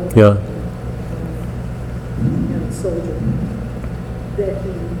 devil Yeah. and soldier, that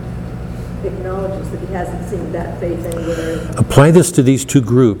he acknowledges that he hasn't seen that faith anywhere. Apply this to these two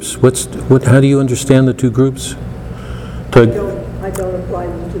groups. How do you understand the two groups? I don't apply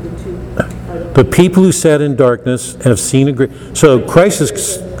them to the two. I don't- The people who sat in darkness have seen a great... So Christ is...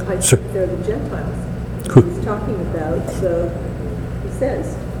 They're the Gentiles. Who- He's talking about, he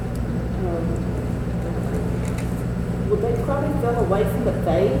says, Well, they probably fell away from the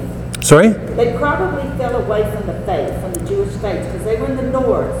faith. Sorry? They probably fell away from the faith, from the Jewish faith, because they were in the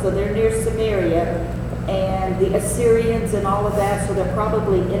north, so they're near Samaria, and the Assyrians and all of that, so they're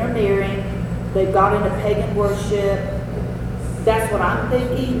probably intermarrying. They've got into pagan worship. That's what I'm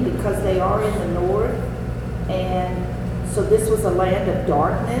thinking, because they are in the north, and so this was a land of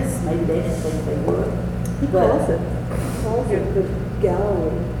darkness. Maybe they didn't think they would. he calls it the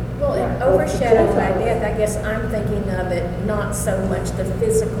Galilee. Well, and overshadowed by death, I guess I'm thinking of it not so much the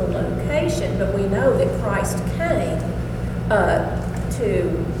physical location, but we know that Christ came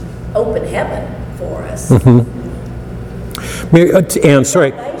to open heaven for us. Mary, Ann,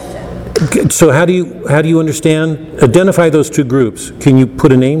 sorry. Salvation. So how do you understand? Identify those two groups. Can you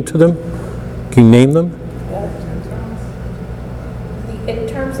put a name to them? Can you name them? In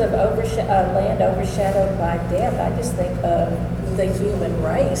terms of land overshadowed by death, I just think of the human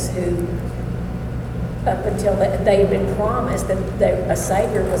race who, up until they've been promised that a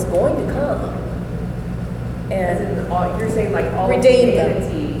Savior was going to come. As And in you're saying like all Redeem them.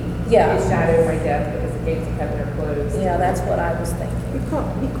 humanity Yeah. is shadowed by death because the gates of heaven are closed. yeah, that's what I was thinking.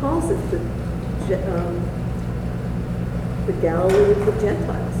 He calls it the Galilee of the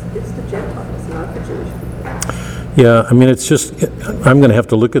Gentiles. It's the Gentiles, not the Jewish people. Yeah, I mean, it's just, I'm going to have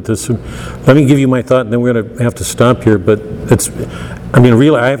to look at this. Let me give you my thought, and then we're going to have to stop here. But it's, I mean,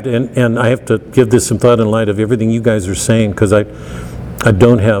 really, I have to, and I have to give this some thought in light of everything you guys are saying, because I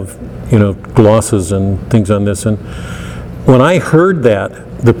don't have, glosses and things on this. And when I heard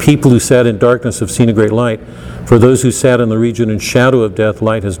that, the people who sat in darkness have seen a great light. For those who sat in the region and shadow of death,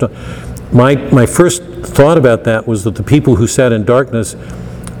 light has dawned. My first thought about that was that the people who sat in darkness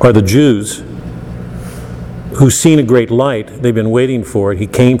are the Jews who've seen a great light. They've been waiting for it. He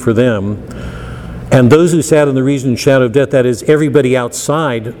came for them. And those who sat in the region and shadow of death, that is everybody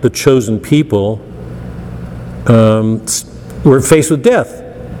outside the chosen people, were faced with death.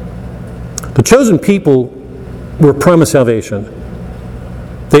 The chosen people were promised salvation.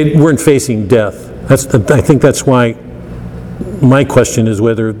 They weren't facing death. I think that's why my question is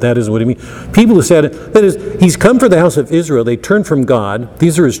whether that is what he means. People who said, that is, he's come for the house of Israel. They turned from God.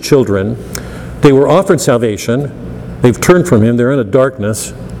 These are his children. They were offered salvation. They've turned from him. They're in a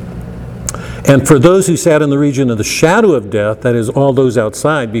darkness. And for those who sat in the region of the shadow of death, that is all those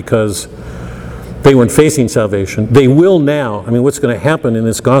outside, because they weren't facing salvation, they will now. I mean, what's going to happen in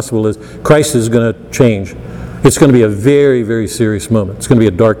this gospel is Christ is going to change. It's going to be a very, very serious moment. It's going to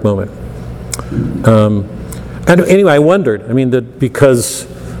be a dark moment. And anyway, I wondered, that because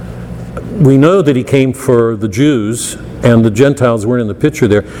we know that he came for the Jews and the Gentiles weren't in the picture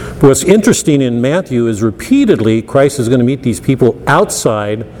there. But what's interesting in Matthew is repeatedly Christ is going to meet these people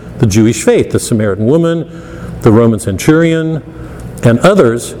outside the Jewish faith, the Samaritan woman, the Roman centurion, and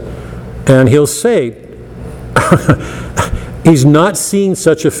others. And he'll say, he's not seeing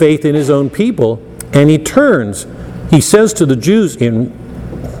such a faith in his own people. And he turns. He says to the Jews in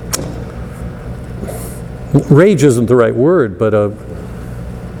rage isn't the right word, but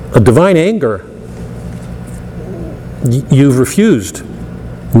a divine anger. You've refused.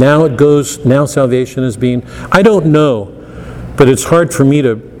 Now salvation is being, I don't know, but it's hard for me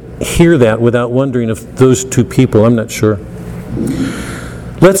to hear that without wondering if those two people, I'm not sure.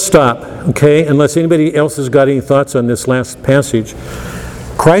 Let's stop, okay? Unless anybody else has got any thoughts on this last passage.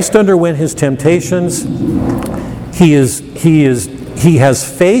 Christ underwent his temptations. He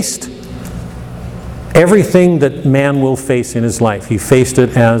has faced everything that man will face in his life. He faced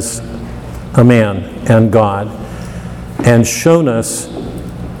it as a man and God, and shown us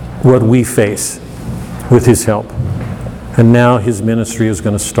what we face with his help. And now his ministry is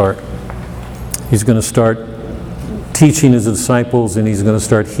going to start. He's going to start teaching his disciples, and he's going to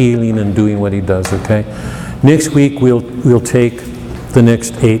start healing and doing what he does, okay? Next week we'll take the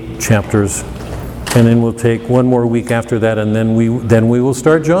next 8 chapters, and then we'll take one more week after that, and then we will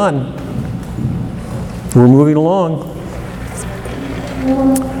start John. We're moving along.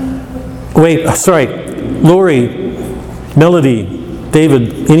 Wait, sorry. Lori, Melody,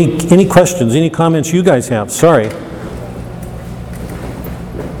 David, any questions, any comments you guys have? Sorry.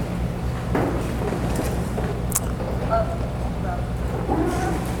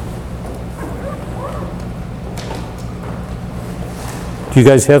 Do you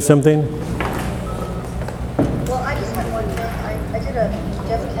guys have something? Well, I just had one thing. I did a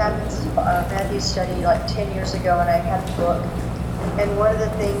Jeff Cabin's Matthew study like 10 years ago, and I had the book. And one of the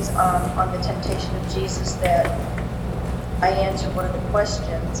things on the temptation of Jesus that I answered one of the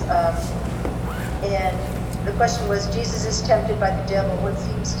questions, and the question was, Jesus is tempted by the devil. What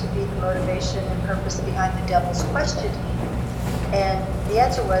seems to be the motivation and purpose behind the devil's questioning? And the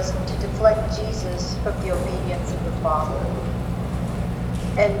answer was to deflect Jesus from the obedience of the Father.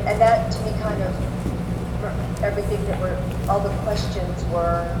 And that to me kind of, everything that were, all the questions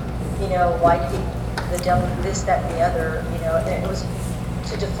were, why did the devil do this, that, and the other, and it was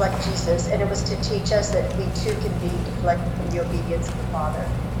to deflect Jesus, and it was to teach us that we too can be deflected from the obedience of the Father.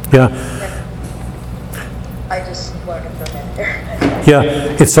 Yeah. And I just wanted to throw that there.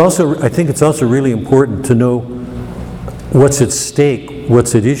 Yeah, I think it's also really important to know what's at stake,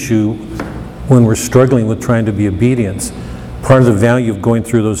 what's at issue when we're struggling with trying to be obedient. Part of the value of going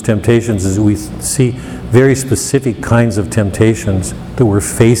through those temptations is we see very specific kinds of temptations that we're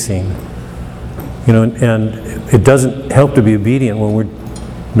facing. And it doesn't help to be obedient when we're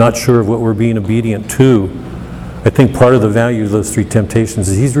not sure of what we're being obedient to. I think part of the value of those 3 temptations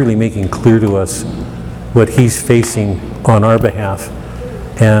is he's really making clear to us what he's facing on our behalf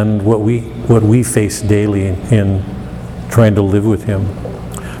and what we face daily in trying to live with him.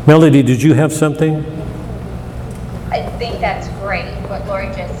 Melody, did you have something? I think that's great, what Lori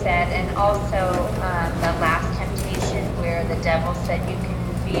just said, and also the last temptation where the devil said you can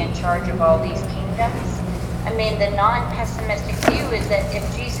be in charge of all these kingdoms. I mean, the non-pessimistic view is that if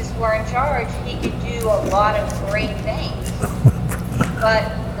Jesus were in charge, he could do a lot of great things.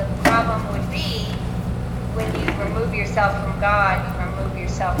 But the problem would be when you remove yourself from God, you remove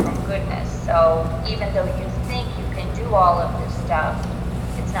yourself from goodness. So even though you think you can do all of this stuff,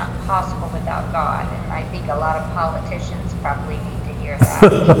 it's not possible without God, and I think a lot of politicians probably need to hear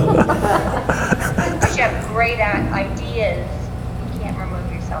that. You have great ideas, you can't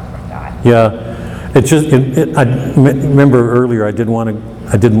remove yourself from God. Yeah, I remember earlier I didn't want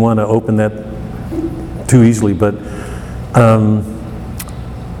to open that too easily, but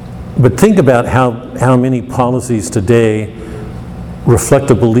think about how many policies today reflect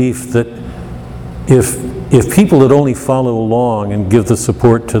a belief that if people would only follow along and give the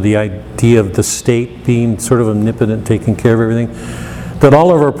support to the idea of the state being sort of omnipotent, taking care of everything, that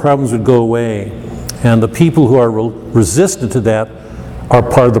all of our problems would go away. And the people who are resistant to that are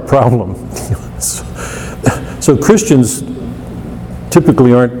part of the problem. So Christians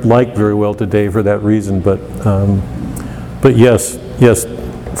typically aren't liked very well today for that reason, but yes,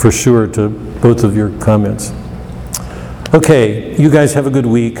 for sure to both of your comments. Okay, you guys have a good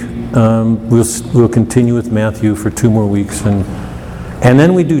week. We'll continue with Matthew for 2 more weeks, and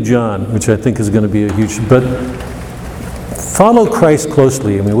then we do John, which I think is going to be a huge. But follow Christ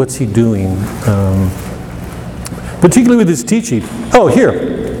closely. I mean, what's he doing? Particularly with his teaching. Oh,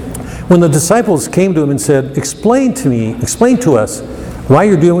 here, when the disciples came to him and said, "Explain to us why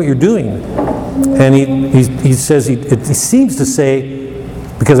you're doing what you're doing," and he says he seems to say,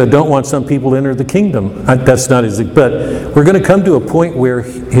 because I don't want some people to enter the kingdom. That's not his, but we're going to come to a point where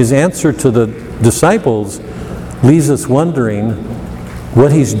his answer to the disciples leaves us wondering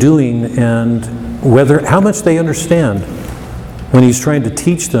what he's doing and how much they understand. when he's trying to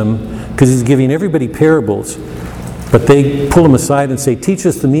teach them, because he's giving everybody parables, but they pull him aside and say, teach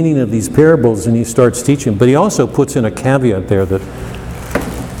us the meaning of these parables, and he starts teaching. But he also puts in a caveat there that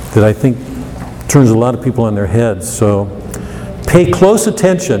I think turns a lot of people on their heads. So pay close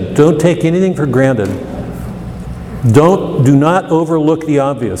attention. Don't take anything for granted. Do not overlook the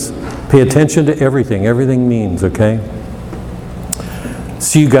obvious. Pay attention to everything. Everything means, okay?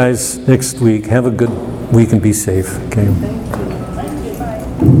 See you guys next week. Have a good week and be safe, okay? Thank you.